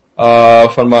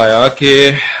فرمایا کہ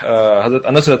حضرت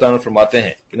انس رضی اللہ عنہ فرماتے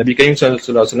ہیں کہ نبی کریم صلی اللہ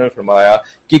علیہ وسلم نے فرمایا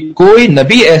کہ کوئی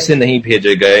نبی ایسے نہیں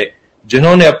بھیجے گئے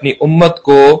جنہوں نے اپنی امت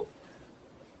کو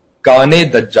کانے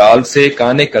دجال سے,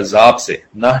 کانے کذاب سے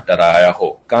نہ ڈرایا ہو.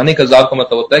 کانے کذاب کا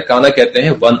مطلب ہوتا ہے, کانا کہتے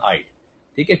ہیں ون آئی.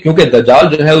 ٹھیک ہے, کیونکہ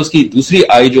دجال جو ہے اس کی دوسری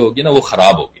آئی جو ہوگی نا وہ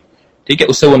خراب ہوگی. ٹھیک ہے,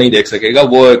 اس سے وہ نہیں دیکھ سکے گا.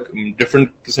 وہ ایک ڈفرنٹ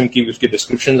قسم کی اس کی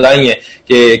ڈسکرپشن آئی ہیں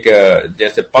کہ ایک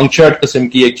جیسے پنکچرڈ قسم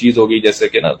کی ایک چیز ہوگی, جیسے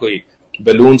کہ نا کوئی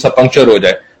بیلون سا پنکچر ہو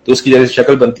جائے تو اس کی جیسے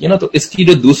شکل بنتی ہے نا, تو اس کی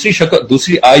جو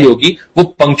دوسری آئی ہوگی وہ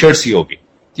پنکچر سی ہوگی.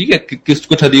 ٹھیک ہے,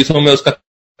 کچھ حدیثوں میں اس کا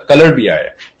کلر بھی آیا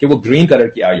ہے کہ وہ گرین کلر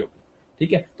کی آئی ہوگی.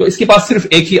 ٹھیک ہے, تو اس کے پاس صرف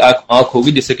ایک ہی آنکھ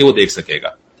ہوگی جس سے کہ وہ دیکھ سکے گا.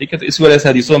 ٹھیک ہے, تو اس وجہ سے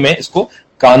حدیثوں میں اس کو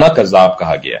کانا کذاب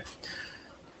کہا گیا ہے.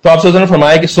 تو آپ نے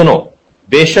فرمایا کہ سنو,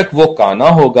 بے شک وہ کانا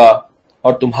ہوگا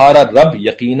اور تمہارا رب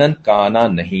یقیناً کانا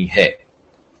نہیں ہے,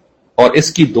 اور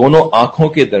اس کی دونوں آنکھوں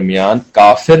کے درمیان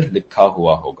کافر لکھا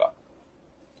ہوا ہوگا.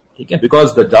 ٹھیک ہے,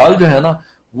 بیکاز دجال جو ہے نا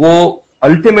وہ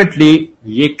الٹیمیٹلی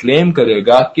یہ کلیم کرے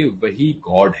گا کہ وہی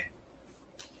گاڈ ہے.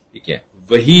 ٹھیک ہے,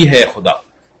 وہی ہے خدا.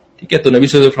 ٹھیک ہے, تو نبی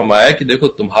صلی اللہ علیہ وسلم فرمایا کہ دیکھو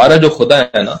تمہارا جو خدا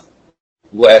ہے نا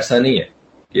وہ ایسا نہیں ہے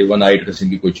کہ ون آئیڈ قسم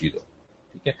کی کوئی چیز ہو.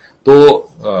 ٹھیک ہے, تو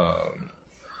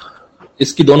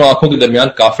اس کی دونوں آنکھوں کے درمیان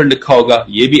کافر لکھا ہوگا.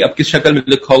 یہ بھی اب کس شکل میں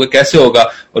لکھا ہوگا, کیسے ہوگا؟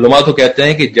 علماء تو کہتے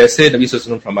ہیں کہ جیسے نبی صلی اللہ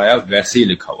علیہ وسلم فرمایا ویسے ہی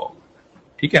لکھا ہوا ہوگا.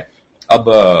 ٹھیک ہے, اب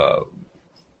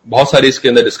بہت ساری اس کے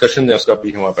اندر ڈسکشن ہے, اس کا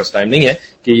بھی ہمارے پاس ٹائم نہیں ہے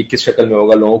کہ یہ کس شکل میں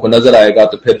ہوگا. لوگوں کو نظر آئے گا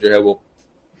تو پھر جو ہے وہ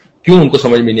کیوں ان کو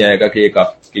سمجھ میں نہیں آئے گا کہ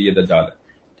یہ دجال ہے.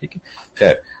 ٹھیک ہے,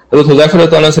 خیر. حضرت حذیفہ رضی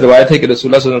اللہ عنہ سے روایت ہے کہ رسول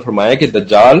اللہ صلی اللہ علیہ وسلم نے فرمایا کہ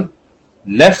دجال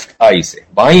لیفٹ آئی سے,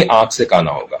 بائیں آنکھ سے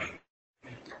کانا ہوگا,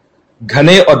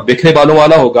 گھنے اور بکھرے بالوں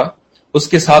والا ہوگا, اس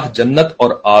کے ساتھ جنت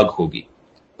اور آگ ہوگی,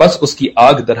 بس اس کی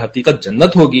آگ در حقیقت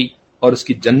جنت ہوگی اور اس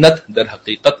کی جنت در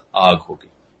حقیقت آگ ہوگی.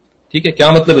 ٹھیک ہے,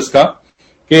 کیا مطلب اس کا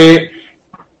کہ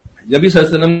نبی صلی اللہ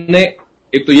علیہ وسلم نے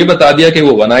ایک تو یہ بتا دیا کہ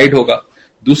وہ ون آئیڈ ہوگا,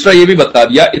 دوسرا یہ بھی بتا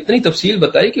دیا, اتنی تفصیل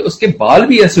بتائی کہ اس کے بال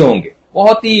بھی ایسے ہوں گے,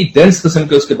 بہت ہی ڈینس قسم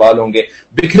کے اس کے بال ہوں گے,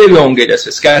 بکھرے ہوئے ہوں گے, جیسے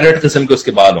اسکیٹرڈ قسم کے اس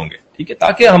کے بال ہوں گے, ٹھیک ہے,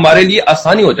 تاکہ ہمارے لیے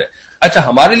آسانی ہو جائے. اچھا,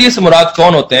 ہمارے لیے سے مراد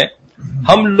کون ہوتے ہیں؟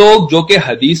 ہم لوگ جو کہ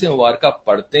حدیث مبارکہ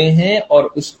پڑھتے ہیں اور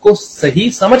اس کو صحیح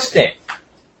سمجھتے ہیں,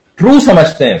 ٹرو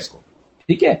سمجھتے ہیں اس کو,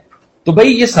 ٹھیک ہے. تو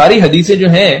بھائی یہ ساری حدیثیں جو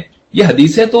ہیں, یہ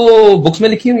حدیثیں تو بکس میں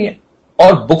لکھی ہوئی ہیں,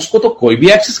 اور بکس کو تو کوئی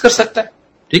بھی ایکسس کر سکتا ہے,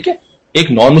 ٹھیک ہے,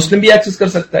 ایک نان مسلم بھی ایکسس کر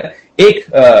سکتا ہے, ایک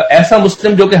ایسا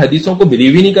مسلم جو کہ حدیثوں کو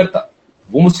بلیو ہی نہیں کرتا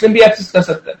وہ مسلم بھی ایکسس کر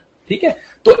سکتا ہے, ٹھیک ہے.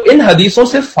 تو ان حدیثوں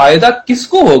سے فائدہ کس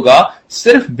کو ہوگا؟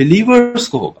 صرف بلیورز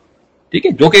کو ہوگا, ٹھیک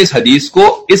ہے, جو کہ اس حدیث کو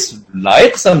اس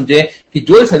لائق سمجھے کہ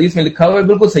جو اس حدیث میں لکھا ہوا ہے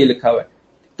بالکل صحیح لکھا ہوا ہے.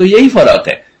 تو یہی فرق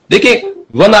ہے. دیکھیں,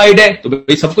 ون آئیڈ ہے تو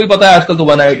بھائی سب کو ہی پتا ہے آج کل تو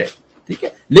ون آئیڈ ہے, ٹھیک ہے,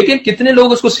 لیکن کتنے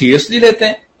لوگ اس کو سیریسلی لیتے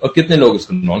ہیں اور کتنے لوگ اس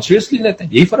کو نان سیریسلی لیتے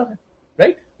ہیں, یہی فرق ہے,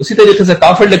 رائٹ. اسی طریقے سے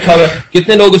کافر لکھا ہوا ہے,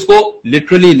 کتنے لوگ اس کو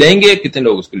لٹرلی لیں گے, کتنے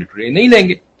لوگ اس کو لٹرلی نہیں لیں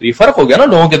گے. تو یہ فرق ہو گیا نا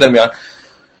لوگوں کے درمیان.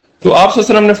 تو آپ صلی اللہ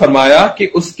علیہ وسلم نے فرمایا کہ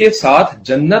اس کے ساتھ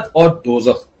جنت اور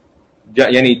دوزخ,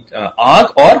 یعنی آگ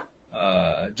اور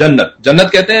جنت,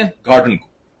 جنت کہتے ہیں گارڈن کو,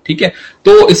 ٹھیک ہے.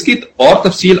 تو اس کی اور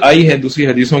تفصیل آئی ہے دوسری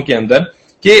حدیثوں کے اندر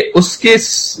کہ اس کے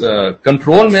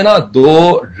کنٹرول میں نا 2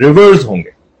 ریورز ہوں گے,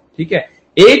 ٹھیک ہے.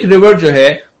 ایک ریور جو ہے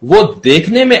وہ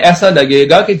دیکھنے میں ایسا لگے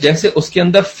گا کہ جیسے اس کے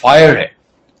اندر فائر ہے,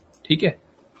 ٹھیک ہے.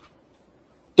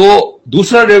 تو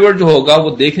دوسرا ریور جو ہوگا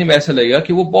وہ دیکھنے میں ایسا لگے گا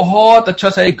کہ وہ بہت اچھا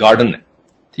سا ایک گارڈن ہے,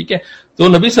 ٹھیک ہے. تو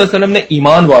نبی صلی اللہ علیہ وسلم نے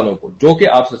ایمان والوں کو, جو کہ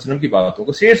آپ صلی اللہ علیہ وسلم کی باتوں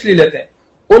کو سیریسلی لیتے ہیں,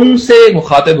 ان سے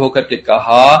مخاطب ہو کر کے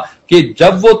کہا کہ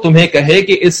جب وہ تمہیں کہے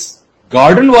کہ اس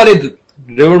گارڈن والے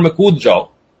ریور میں کود جاؤ,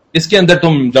 اس کے اندر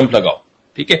تم جمپ لگاؤ,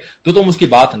 ٹھیک ہے, تو تم اس کی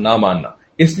بات نہ ماننا,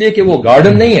 اس لیے کہ وہ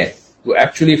گارڈن نہیں ہے, وہ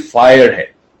ایکچولی فائر ہے,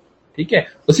 ٹھیک ہے.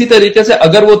 اسی طریقے سے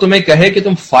اگر وہ تمہیں کہے کہ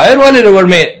تم فائر والے ریور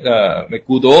میں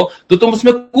کودو تو تم اس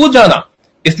میں کود جانا,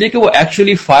 اس لیے کہ وہ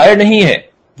ایکچولی فائر نہیں ہے,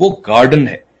 وہ گارڈن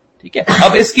ہے, ٹھیک ہے.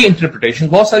 اب اس کی انٹرپریٹیشن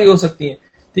بہت ساری ہو سکتی ہیں,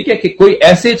 ٹھیک ہے, کہ کوئی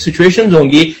ایسے سچویشن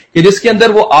ہوں گی کہ جس کے اندر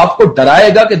وہ آپ کو ڈرائے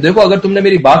گا کہ دیکھو اگر تم نے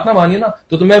میری بات نہ مانی نا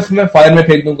تو تمہیں فائر میں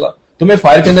پھینک دوں گا, تمہیں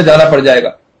فائر کے اندر جانا پڑ جائے گا,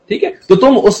 ٹھیک ہے. تو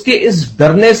تم اس کے اس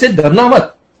ڈرنے سے ڈرنا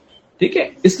مت, ٹھیک ہے,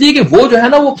 اس لیے کہ وہ جو ہے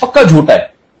نا وہ پکا جھوٹا ہے,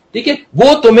 ٹھیک ہے.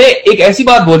 وہ تمہیں ایک ایسی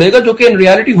بات بولے گا جو کہ ان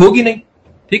ریالٹی ہوگی نہیں,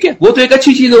 ٹھیک ہے. وہ تو ایک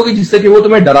اچھی چیز ہوگی جس سے کہ وہ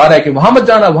تمہیں ڈرا رہا ہے کہ وہاں مت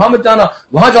جانا, وہاں مت جانا,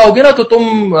 وہاں جاؤ گے نا تو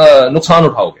تم نقصان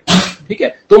اٹھاؤ گے, ٹھیک ہے,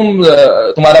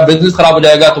 تمہارا بزنس خراب ہو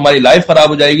جائے گا, تمہاری لائف خراب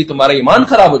ہو جائے گی, تمہارا ایمان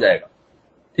خراب ہو جائے گا,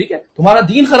 ٹھیک ہے, تمہارا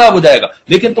دین خراب ہو جائے گا.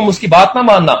 لیکن تم اس کی بات نہ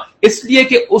ماننا, اس لیے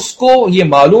کہ اس کو یہ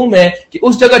معلوم ہے کہ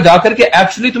اس جگہ جا کر کے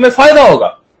ایکچولی تمہیں فائدہ ہوگا,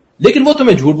 لیکن وہ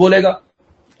تمہیں جھوٹ بولے گا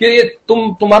کہ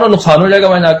تمہارا نقصان ہو جائے گا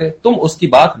وہاں جا کے, تم اس کی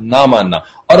بات نہ ماننا.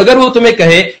 اور اگر وہ تمہیں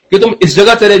کہے کہ تم اس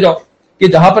جگہ چلے جاؤ کہ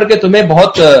جہاں پر کہ تمہیں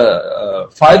بہت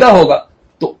فائدہ ہوگا,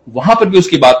 تو وہاں پر بھی اس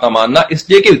کی بات نہ ماننا, اس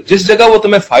لیے کہ جس جگہ وہ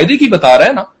تمہیں فائدے کی بتا رہا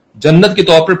ہے نا, جنت کے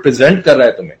طور پر پریزنٹ کر رہا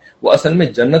ہے تمہیں, وہ اصل میں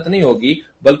جنت نہیں ہوگی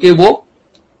بلکہ وہ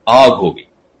آگ ہوگی.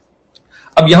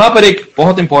 اب یہاں پر ایک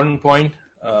بہت امپورٹنٹ پوائنٹ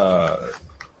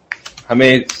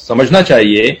ہمیں سمجھنا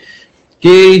چاہیے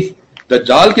کہ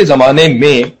دجال کے زمانے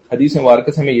میں حدیث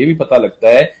مبارکہ سے ہمیں یہ بھی پتہ لگتا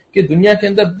ہے کہ دنیا کے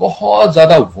اندر بہت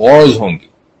زیادہ وارز ہوں گی,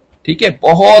 ٹھیک ہے,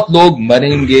 بہت لوگ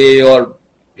مریں گے, اور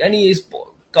یعنی اس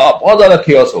کا بہت زیادہ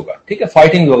کیوس ہوگا, ٹھیک ہے,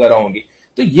 فائٹنگ وغیرہ ہوں گی.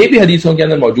 تو یہ بھی حدیثوں کے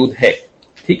اندر موجود ہے,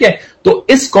 ٹھیک ہے. تو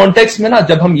اس کانٹیکس میں نا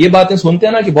جب ہم یہ باتیں سنتے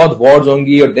ہیں نا کہ بہت وارز ہوں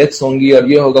گی اور ڈیتھس ہوں گی اور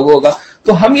یہ ہوگا وہ ہوگا,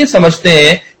 تو ہم یہ سمجھتے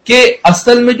ہیں کہ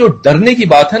اصل میں جو ڈرنے کی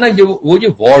بات ہے نا وہ یہ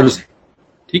وارز ہے,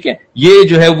 ٹھیک ہے, یہ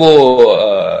جو ہے وہ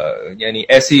یعنی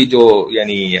ایسی جو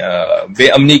یعنی بے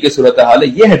امنی کی صورتحال ہے,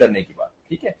 یہ ہے ڈرنے کی بات,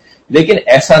 ٹھیک ہے. لیکن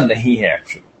ایسا نہیں ہے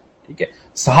ایکچولی, ٹھیک ہے.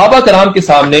 صحابہ کرام کے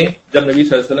سامنے جب نبی صلی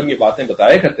اللہ علیہ وسلم یہ باتیں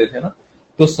بتایا کرتے تھے نا,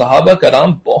 تو صحابہ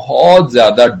کرام بہت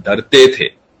زیادہ ڈرتے تھے,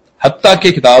 حتیٰ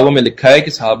کہ کتابوں میں لکھا ہے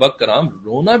کہ صحابہ کرام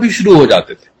رونا بھی شروع ہو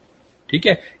جاتے تھے, ٹھیک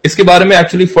ہے. اس کے بارے میں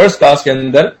ایکچولی فرسٹ کلاس کے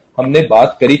اندر ہم نے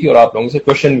بات کری تھی اور آپ لوگوں سے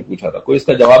کوشچن بھی پوچھا تھا. کوئی اس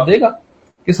کا جواب دے گا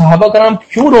کہ صحابہ کرام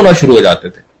کیوں رونا شروع ہو جاتے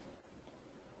تھے؟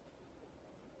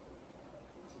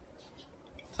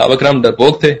 صحابہ کرام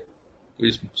ڈرپوک تھے,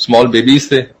 کوئی اسمال بیبیز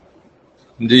تھے؟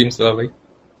 جی مصطفیٰ بھائی,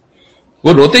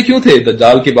 وہ روتے کیوں تھے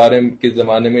دجال کے بارے کے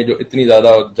زمانے میں, جو اتنی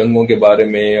زیادہ جنگوں کے بارے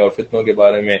میں اور فتنوں کے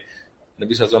بارے میں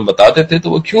نبی صلی اللہ علیہ وسلم بتاتے تھے, تو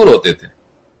وہ کیوں روتے تھے؟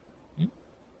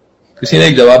 کسی نے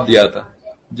ایک جواب دیا تھا,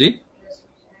 جی,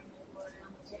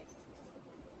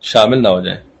 شامل نہ ہو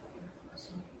جائیں.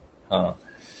 ہاں,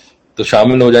 تو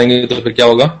شامل نہ ہو جائیں گے تو پھر کیا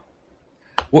ہوگا؟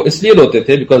 وہ اس لیے روتے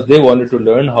تھے because they wanted to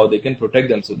learn how they can protect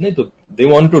themselves. نہیں, تو they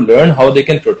want to learn how they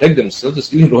can protect themselves,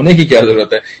 اس لیے رونے کی کیا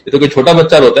ضرورت ہے؟ یہ تو کوئی چھوٹا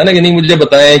بچہ روتا ہے نا کہ نہیں مجھے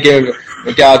بتائیں کہ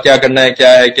کیا کیا کرنا ہے,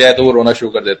 کیا ہے, تو وہ رونا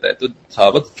شروع کر دیتا ہے. تو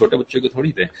صحابہ چھوٹے بچے کو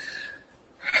تھوڑی تھے.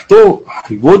 تو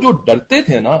وہ جو ڈرتے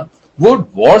تھے نا, وہ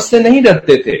وارز سے نہیں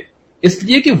ڈرتے تھے، اس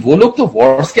لیے کہ وہ لوگ تو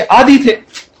وارز کے عادی تھے.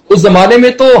 اس زمانے میں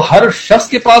تو ہر شخص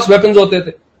کے پاس ویپنز ہوتے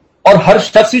تھے اور ہر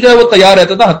شخص ہی جو ہے وہ تیار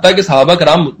رہتا تھا. حتیٰ کہ صحابہ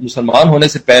کرام مسلمان ہونے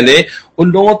سے پہلے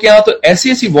ان لوگوں کے ہاں تو ایسی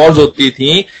ایسی وارز ہوتی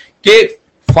تھیں کہ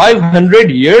 500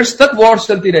 ایئرز تک وارز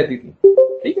چلتی رہتی تھی.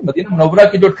 ٹھیک ہے، مدینہ منورہ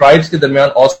کی جو ٹرائبز کے درمیان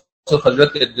اوس اور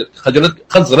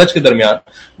خزرج کے درمیان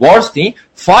وارز تھیں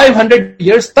 500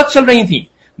 ایئرز تک چل رہی تھیں.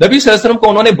 نبی صلی اللہ علیہ وسلم کو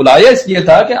انہوں نے بلایا اس لیے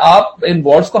تھا کہ آپ ان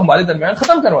وارز کو ہمارے درمیان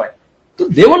ختم کروائیں. تو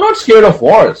they were not scared of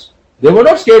wars, they were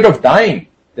not scared of dying,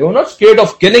 they were not scared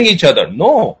of killing each other.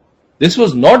 No, this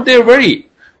was not their worry.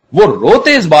 وہ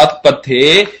روتے اس بات پر تھے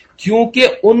کیونکہ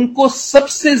ان کو سب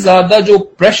سے زیادہ جو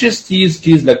پریشس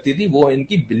چیز لگتی تھی وہ ان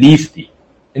کی بلیف تھی،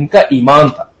 ان کا ایمان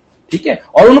تھا. ٹھیک ہے،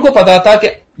 اور ان کو پتا تھا کہ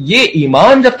یہ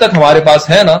ایمان جب تک ہمارے پاس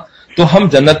ہے نا تو ہم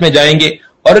جنت میں جائیں گے،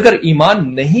 اور اگر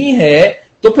ایمان نہیں ہے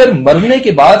تو پھر مرنے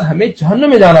کے بعد ہمیں جہنم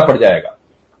میں جانا پڑ جائے گا.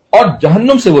 اور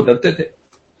جہنم سے وہ ڈرتے تھے.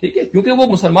 ٹھیک ہے، کیونکہ وہ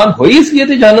مسلمان ہو ہی اس لیے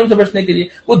تھے جہنم سے بچنے کے لیے.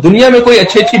 وہ دنیا میں کوئی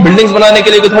اچھی بلڈنگز بنانے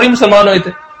کے لیے تھوڑی مسلمان ہوئے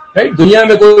تھے. رائٹ، دنیا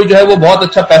میں کوئی جو ہے وہ بہت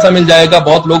اچھا پیسہ مل جائے گا،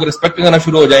 بہت لوگ ریسپیکٹ کرنا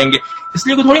شروع ہو جائیں گے، اس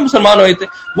لیے وہ تھوڑی مسلمان ہوئے تھے.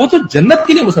 وہ تو جنت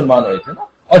کے لیے مسلمان ہوئے تھے نا،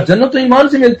 اور جنت تو ایمان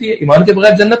سے ملتی ہے، ایمان کے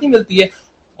بغیر جنت نہیں ملتی ہے.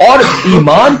 اور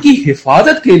ایمان کی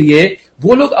حفاظت کے لیے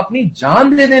وہ لوگ اپنی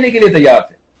جان دے دینے کے لیے تیار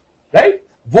تھے. رائٹ،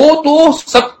 وہ تو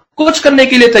سب کچھ کرنے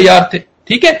کے لیے تیار تھے.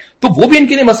 ٹھیک ہے، تو وہ بھی ان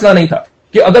کے لیے مسئلہ نہیں تھا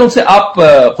کہ اگر ان سے آپ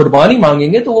قربانی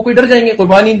مانگیں گے تو وہ کوئی ڈر جائیں گے،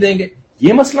 قربانی دیں گے،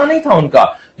 یہ مسئلہ نہیں تھا ان کا.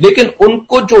 لیکن ان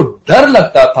کو جو ڈر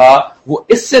لگتا تھا وہ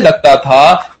اس سے لگتا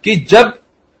تھا کہ جب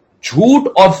جھوٹ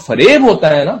اور فریب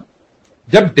ہوتا ہے نا،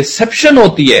 جب ڈسپشن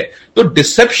ہوتی ہے تو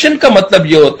ڈسپشن کا مطلب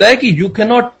یہ ہوتا ہے کہ you can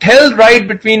not tell right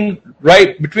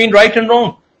between right and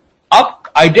wrong. آپ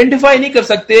آئیڈینٹیفائی نہیں کر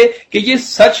سکتے کہ یہ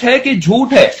سچ ہے کہ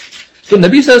جھوٹ ہے. تو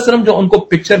نبی صلی اللہ علیہ وسلم جو ان کو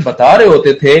پکچر بتا رہے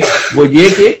ہوتے تھے وہ یہ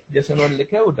کہ جیسے انہوں نے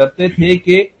لکھا ہے، وہ ڈرتے تھے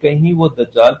کہ کہیں وہ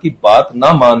دجال کی بات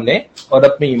نہ مان لیں اور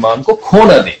اپنے ایمان کو کھو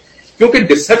نہ دیں، کیونکہ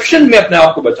ڈسپشن میں اپنے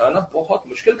آپ کو بچانا بہت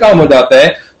مشکل کام ہو جاتا ہے.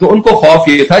 تو ان کو خوف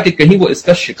یہ تھا کہ کہیں وہ اس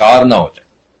کا شکار نہ ہو جائے،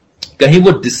 کہیں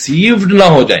وہ ڈسیوڈ نہ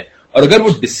ہو جائیں، اور اگر وہ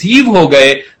ڈسیو ہو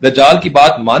گئے، دجال کی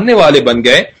بات ماننے والے بن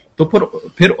گئے، تو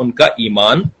پھر ان کا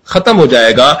ایمان ختم ہو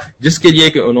جائے گا، جس کے لیے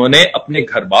کہ انہوں نے اپنے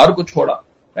گھر بار کو چھوڑا،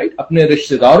 رائٹ، اپنے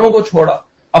رشتہ داروں کو چھوڑا،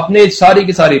 اپنے ساری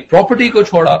کی ساری پراپرٹی کو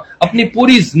چھوڑا، اپنی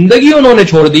پوری زندگی انہوں نے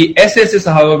چھوڑ دی. ایسے ایسے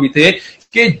صحابہ بھی تھے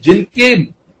کہ جن کے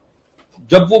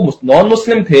جب وہ نان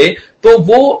مسلم تھے تو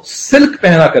وہ سلک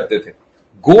پہنا کرتے تھے،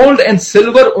 گولڈ اینڈ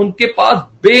سلور ان کے پاس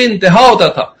بے انتہا ہوتا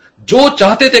تھا. جو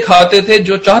چاہتے تھے کھاتے تھے،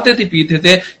 جو چاہتے تھے پیتے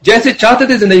تھے، جیسے چاہتے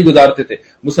تھے زندگی گزارتے تھے.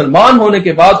 مسلمان ہونے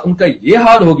کے بعد ان کا یہ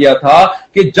حال ہو گیا تھا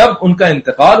کہ جب ان کا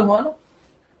انتقال ہوا نا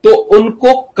تو ان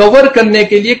کو کور کرنے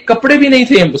کے لیے کپڑے بھی نہیں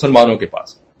تھے مسلمانوں کے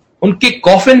پاس. ان کے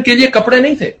کافن کے لیے کپڑے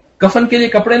نہیں تھے، کفن کے لیے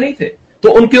کپڑے نہیں تھے،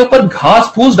 تو ان کے اوپر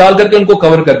گھاس پھوس ڈال کر کے ان کو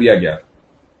کور کر دیا گیا.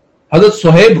 حضرت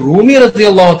صہیب رومی رضی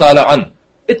اللہ تعالی عنہ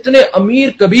اتنے امیر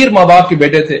کبیر ماں باپ کے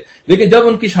بیٹے تھے، لیکن جب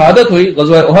ان کی شہادت ہوئی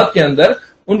غزوہ احد کے اندر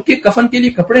ان کے کفن کے لیے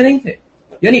کپڑے نہیں تھے.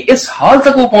 یعنی اس حال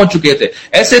تک وہ پہنچ چکے تھے.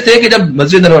 ایسے تھے کہ جب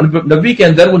مسجد نبوی کے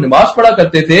اندر وہ نماز پڑھا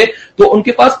کرتے تھے تو ان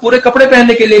کے پاس پورے کپڑے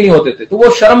پہننے کے لیے نہیں ہوتے تھے، تو وہ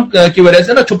شرم کی وجہ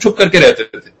سے نا چھپ چھپ کر کے رہتے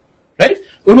تھے. رائٹ،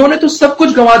 انہوں نے تو سب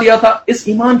کچھ گنوا دیا تھا اس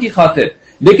ایمان کی خاطر.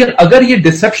 لیکن اگر یہ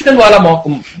ڈسپشن والا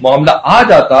معاملہ آ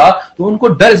جاتا تو ان کو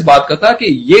ڈر اس بات کا تھا کہ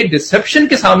یہ ڈسپشن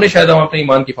کے سامنے شاید ہم اپنے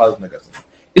ایمان کی حفاظت نہ کر سکیں.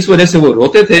 اس وجہ سے وہ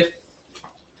روتے تھے.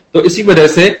 تو اسی وجہ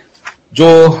سے جو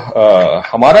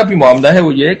ہمارا بھی معاملہ ہے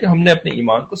وہ یہ ہے کہ ہم نے اپنے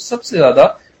ایمان کو سب سے زیادہ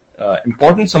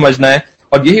امپورٹنٹ سمجھنا ہے،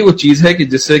 اور یہی وہ چیز ہے کہ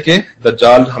جس سے کہ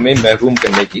دجال ہمیں محروم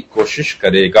کرنے کی کوشش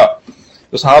کرے گا.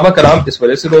 تو صحابہ کرام اس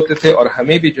وجہ سے روتے تھے، اور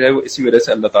ہمیں بھی جو ہے وہ اسی وجہ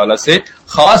سے اللہ تعالیٰ سے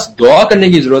خاص دعا کرنے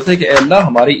کی ضرورت ہے کہ اے اللہ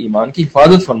ہمارے ایمان کی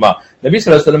حفاظت فرما. نبی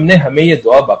صلی اللہ علیہ وسلم نے ہمیں یہ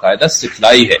دعا باقاعدہ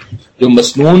سکھلائی ہے. جو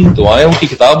مسنون دعائیں کی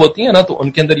کتاب ہوتی ہیں نا تو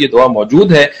ان کے اندر یہ دعا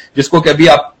موجود ہے، جس کو کہ ابھی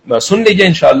آپ سن لیجئے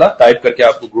انشاءاللہ، ٹائپ کر کے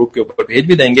آپ کو گروپ کے اوپر بھیج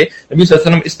بھی دیں گے. نبی صلی اللہ علیہ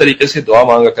وسلم اس طریقے سے دعا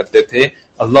مانگا کرتے تھے،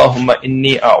 اللہم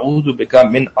انی اعوذ بک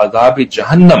من عذاب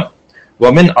جہنم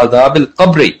ومن عذاب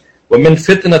القبر ومن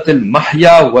فتنة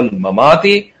المحیا والممات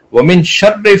ومن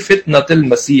شر فتنة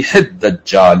المسیح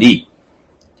الدجال.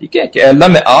 ٹھیک ہے کہ اللہ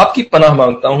میں آپ کی پناہ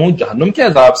مانگتا ہوں جہنم کے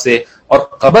عذاب سے اور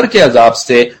قبر کے عذاب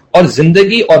سے اور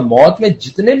زندگی اور موت میں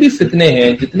جتنے بھی فتنے ہیں،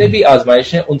 جتنے بھی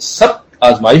آزمائش ہیں، ان سب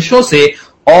آزمائشوں سے،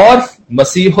 اور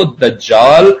مسیح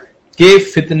الدجال کے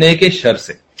فتنے کے شر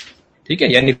سے. ٹھیک ہے،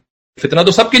 یعنی فتنہ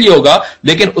تو سب کے لیے ہوگا،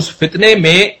 لیکن اس فتنے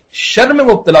میں شر میں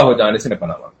مبتلا ہو جانے سے میں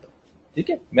پناہ مانگتا ہوں. ٹھیک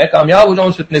ہے، میں کامیاب ہو جاؤں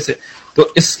اس فتنے سے. تو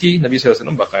اس کی نبی صلی اللہ علیہ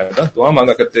وسلم باقاعدہ دعا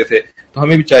مانگا کرتے تھے. تو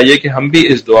ہمیں بھی چاہیے کہ ہم بھی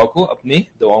اس دعا کو اپنی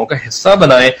دعاؤں کا حصہ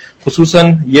بنائیں.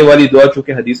 خصوصاً یہ والی دعا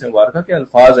چونکہ حدیث مبارکہ کے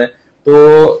الفاظ ہیں، تو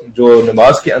جو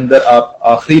نماز کے اندر آپ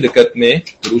آخری رکعت میں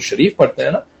درود شریف پڑھتے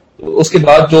ہیں نا، تو اس کے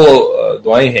بعد جو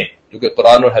دعائیں ہیں جو کہ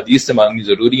قرآن اور حدیث سے مانگنی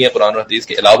ضروری ہے. قرآن اور حدیث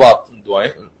کے علاوہ آپ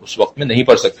دعائیں اس وقت میں نہیں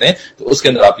پڑھ سکتے ہیں, تو اس کے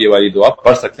اندر آپ یہ والی دعا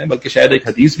پڑھ سکتے ہیں. بلکہ شاید ایک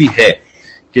حدیث بھی ہے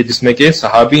کہ جس میں کہ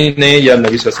صحابی نے یا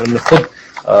نبی صلی اللہ علیہ وسلم نے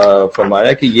خود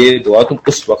فرمایا کہ یہ دعا تم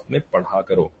اس وقت میں پڑھا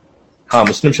کرو. ہاں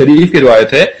مسلم شریف کی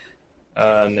روایت ہے,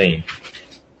 نہیں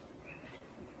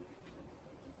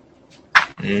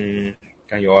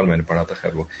کہیں اور میں نے پڑھا تھا,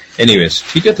 خیر وہ اینی ویز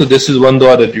ٹھیک ہے. تو دس از ون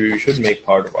دعا that you should make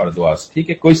part of our دعاز. ٹھیک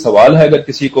ہے, کوئی سوال ہے اگر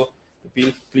کسی کو تو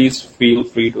please feel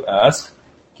free to ask.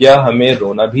 کیا ہمیں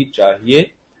رونا بھی چاہیے؟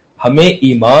 ہمیں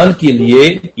ایمان کے لیے,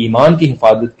 ایمان کی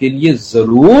حفاظت کے لیے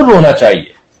ضرور رونا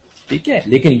چاہیے. ٹھیک ہے,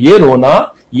 لیکن یہ رونا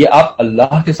یہ آپ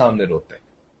اللہ کے سامنے روتے ہیں.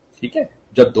 ٹھیک ہے,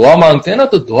 جب دعا مانگتے ہیں نا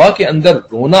تو دعا کے اندر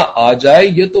رونا آ جائے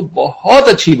یہ تو بہت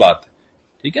اچھی بات ہے.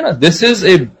 ٹھیک ہے نا, دس از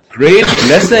اے گریٹ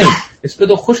بلیسنگ. اس پہ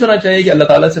تو خوش ہونا چاہیے کہ اللہ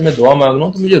تعالیٰ سے میں دعا مانگ رہا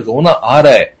ہوں تو مجھے رونا آ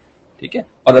رہا ہے. ٹھیک ہے,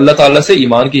 اور اللہ تعالیٰ سے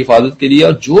ایمان کی حفاظت کے لیے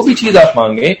اور جو بھی چیز آپ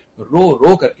مانگیں رو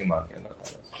رو کر کے مانگیں اللہ تعالیٰ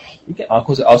سے. ٹھیک ہے,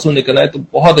 آنکھوں سے آنسو نکل آئے تو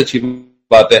بہت اچھی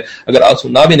بات ہے. اگر آنسو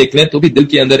نہ بھی نکلیں تو بھی دل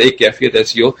کے اندر ایک کیفیت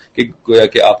ایسی ہو کہ گویا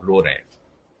کہ آپ رو رہے ہیں.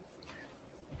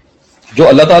 جو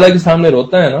اللہ تعالیٰ کے سامنے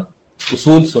روتا ہے نا,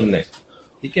 اصول سن لیں.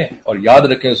 ٹھیک ہے, اور یاد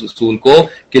رکھیں اس اصول کو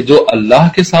کہ جو اللہ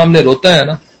کے سامنے روتا ہے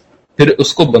نا پھر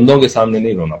اس کو بندوں کے سامنے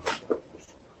نہیں رونا پڑتا.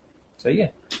 صحیح ہے,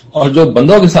 اور جو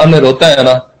بندوں کے سامنے روتا ہے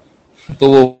نا تو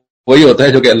وہ وہی ہوتا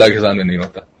ہے جو کہ اللہ کے سامنے نہیں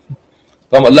روتا.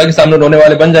 تو ہم اللہ کے سامنے رونے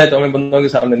والے بن جائیں تو ہمیں بندوں کے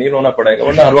سامنے نہیں رونا پڑے گا,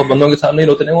 ورنہ ہر وقت بندوں کے سامنے ہی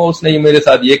روتے نہیں, وہ اس نے میرے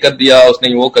ساتھ یہ کر دیا, اس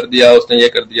نے وہ کر دیا, اس نے یہ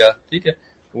کر دیا. ٹھیک ہے,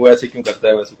 وہ ایسے کیوں کرتا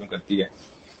ہے, ویسے کیوں کرتی ہے.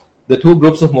 The two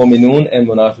groups of mu'minun and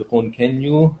munafiqun. Can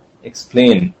you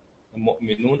explain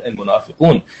mu'minun and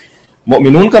munafiqun?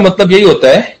 mu'minun کا مطلب یہی ہوتا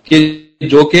ہے کہ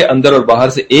جو کہ اندر اور باہر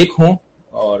سے ایک ہوں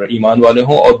اور ایمان والے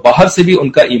ہوں, اور باہر سے بھی ان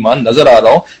کا ایمان نظر آ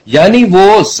رہا ہو, یعنی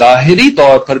وہ ظاہری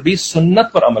طور پر بھی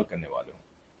سنت پر عمل کرنے والے ہوں.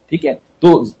 ٹھیک ہے,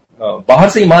 تو باہر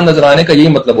سے ایمان نظر آنے کا یہی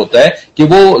مطلب ہوتا ہے کہ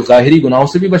وہ ظاہری گناہوں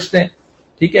سے بھی بچتے ہیں.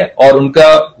 ٹھیک ہے, اور ان کا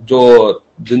جو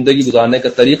زندگی گزارنے کا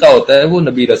طریقہ ہوتا ہے وہ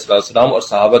نبی صلی اللہ علیہ وسلم اور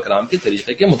صحابہ کرام کے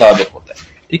طریقے کے مطابق ہوتا ہے.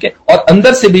 ٹھیک ہے, اور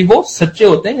اندر سے بھی وہ سچے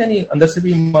ہوتے ہیں, یعنی اندر سے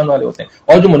بھی ایمان والے ہوتے ہیں.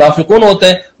 اور جو منافقون ہوتے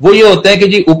ہیں وہ یہ ہوتے ہیں کہ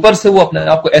جی اوپر سے وہ اپنے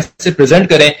آپ کو ایسے پریزنٹ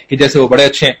کریں کہ جیسے وہ بڑے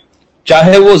اچھے ہیں,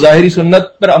 چاہے وہ ظاہری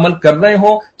سنت پر عمل کر رہے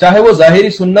ہوں, چاہے وہ ظاہری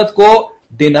سنت کو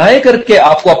ڈینائی کر کے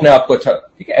آپ کو اپنے آپ کو اچھا.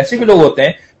 ٹھیک ہے, ایسے بھی لوگ ہوتے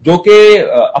ہیں جو کہ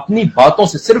اپنی باتوں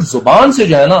سے, صرف زبان سے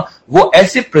جو ہے نا وہ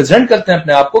ایسے پریزنٹ کرتے ہیں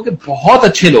اپنے آپ کو کہ بہت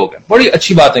اچھے لوگ ہیں, بڑی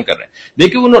اچھی باتیں کر رہے ہیں,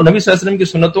 لیکن وہ نبی صلی اللہ علیہ وسلم کی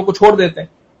سنتوں کو چھوڑ دیتے ہیں.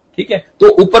 ٹھیک ہے,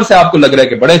 تو اوپر سے آپ کو لگ رہا ہے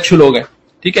کہ بڑے اچھے لوگ ہیں.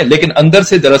 ٹھیک ہے, لیکن اندر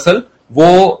سے دراصل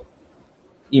وہ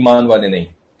ایمان والے نہیں.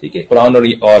 ٹھیک ہے, قرآن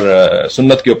اور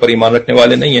سنت کے اوپر ایمان رکھنے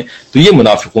والے نہیں ہیں, تو یہ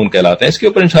منافقون کہلاتے ہیں. اس کے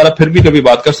اوپر انشاءاللہ پھر بھی کبھی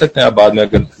بات کر سکتے ہیں آپ بعد میں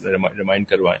اگر ریمائنڈ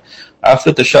کروائیں.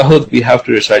 After tashahhud we have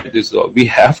to recite this dua. We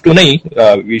have to نہیں,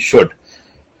 we should.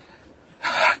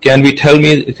 Can you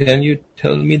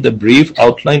tell me the brief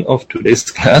outline of today's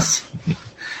class?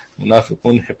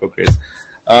 منافقون hypocrites.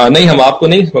 نہیں, ہم آپ کو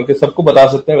نہیں بلکہ سب کو بتا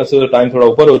سکتے ہیں, ویسے تو ٹائم تھوڑا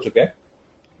اوپر ہو چکا ہے.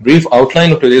 brief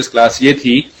outline of today's class یہ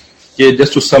تھی کہ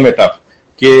just to sum it up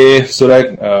کہ سورہ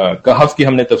کہف کی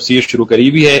ہم نے تفسیر شروع کری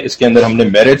بھی ہے. اس کے اندر ہم نے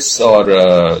میرٹس اور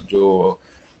جو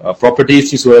پراپرٹیز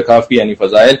تھی سورہ کہف کی یعنی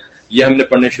فضائل, یہ ہم نے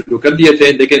پڑھنے شروع کر دیے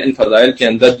تھے. لیکن ان فضائل کے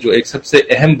اندر جو ایک سب سے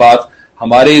اہم بات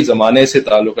ہمارے زمانے سے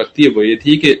تعلق رکھتی ہے وہ یہ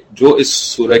تھی کہ جو اس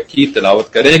سورہ کی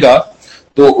تلاوت کرے گا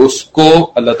تو اس کو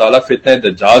اللہ تعالیٰ فتنہ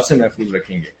دجال سے محفوظ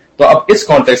رکھیں گے. تو اب اس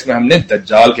کانٹیکسٹ میں ہم نے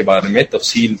دجال کے بارے میں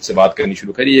تفصیل سے بات کرنی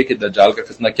شروع کری ہے کہ دجال کا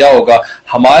فتنہ کیا ہوگا,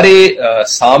 ہمارے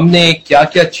سامنے کیا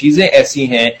کیا چیزیں ایسی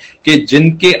ہیں کہ جن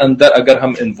کے اندر اگر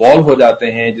ہم انوالو ہو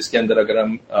جاتے ہیں, جس کے اندر اگر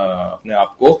ہم اپنے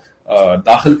آپ کو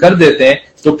داخل کر دیتے ہیں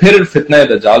تو پھر فتنہ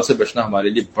دجال سے بچنا ہمارے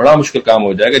لیے بڑا مشکل کام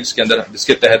ہو جائے گا, جس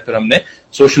کے تحت پھر ہم نے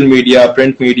سوشل میڈیا,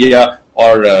 پرنٹ میڈیا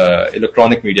اور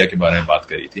الیکٹرانک میڈیا کے بارے میں بات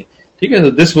کری تھی. ٹھیک ہے,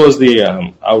 this was the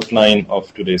out line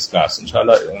of today's class.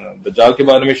 انشاءاللہ دجال کے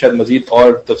بارے میں شاید مزید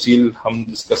اور تفصیل ہم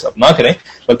ڈسکس اب نہ کریں,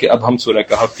 بلکہ اب ہم سورہ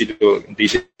کہف کی جو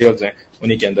ڈیٹیلز ہیں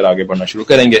انہی کے اندر آگے بڑھنا شروع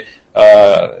کریں گے.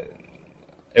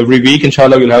 ایوری ویک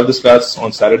انشاءاللہ well have this class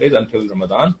on Saturdays until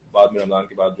رمضان. بعد میں رمضان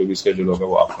کے بعد جو بھی اسکیڈول ہوگا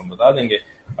وہ آپ کو ہم بتا دیں گے.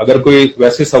 اگر کوئی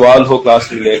ویسے سوال ہو کلاس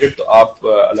سے ریلیٹڈ تو آپ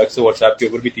الگ سے واٹس ایپ کے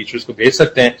اوپر بھی ٹیچرز کو بھیج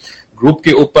سکتے ہیں. گروپ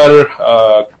کے اوپر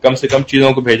کم سے کم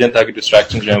چیزوں کو بھیجیں تاکہ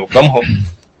ڈسٹریکشن جو ہیں وہ کم ہو.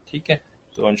 ٹھیک ہے,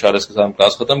 تو انشاءاللہ اس کے ساتھ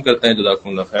کلاس ختم کرتے ہیں. جزاکم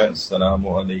اللہ خیر. السلام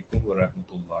علیکم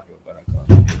ورحمۃ اللہ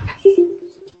وبرکاتہ.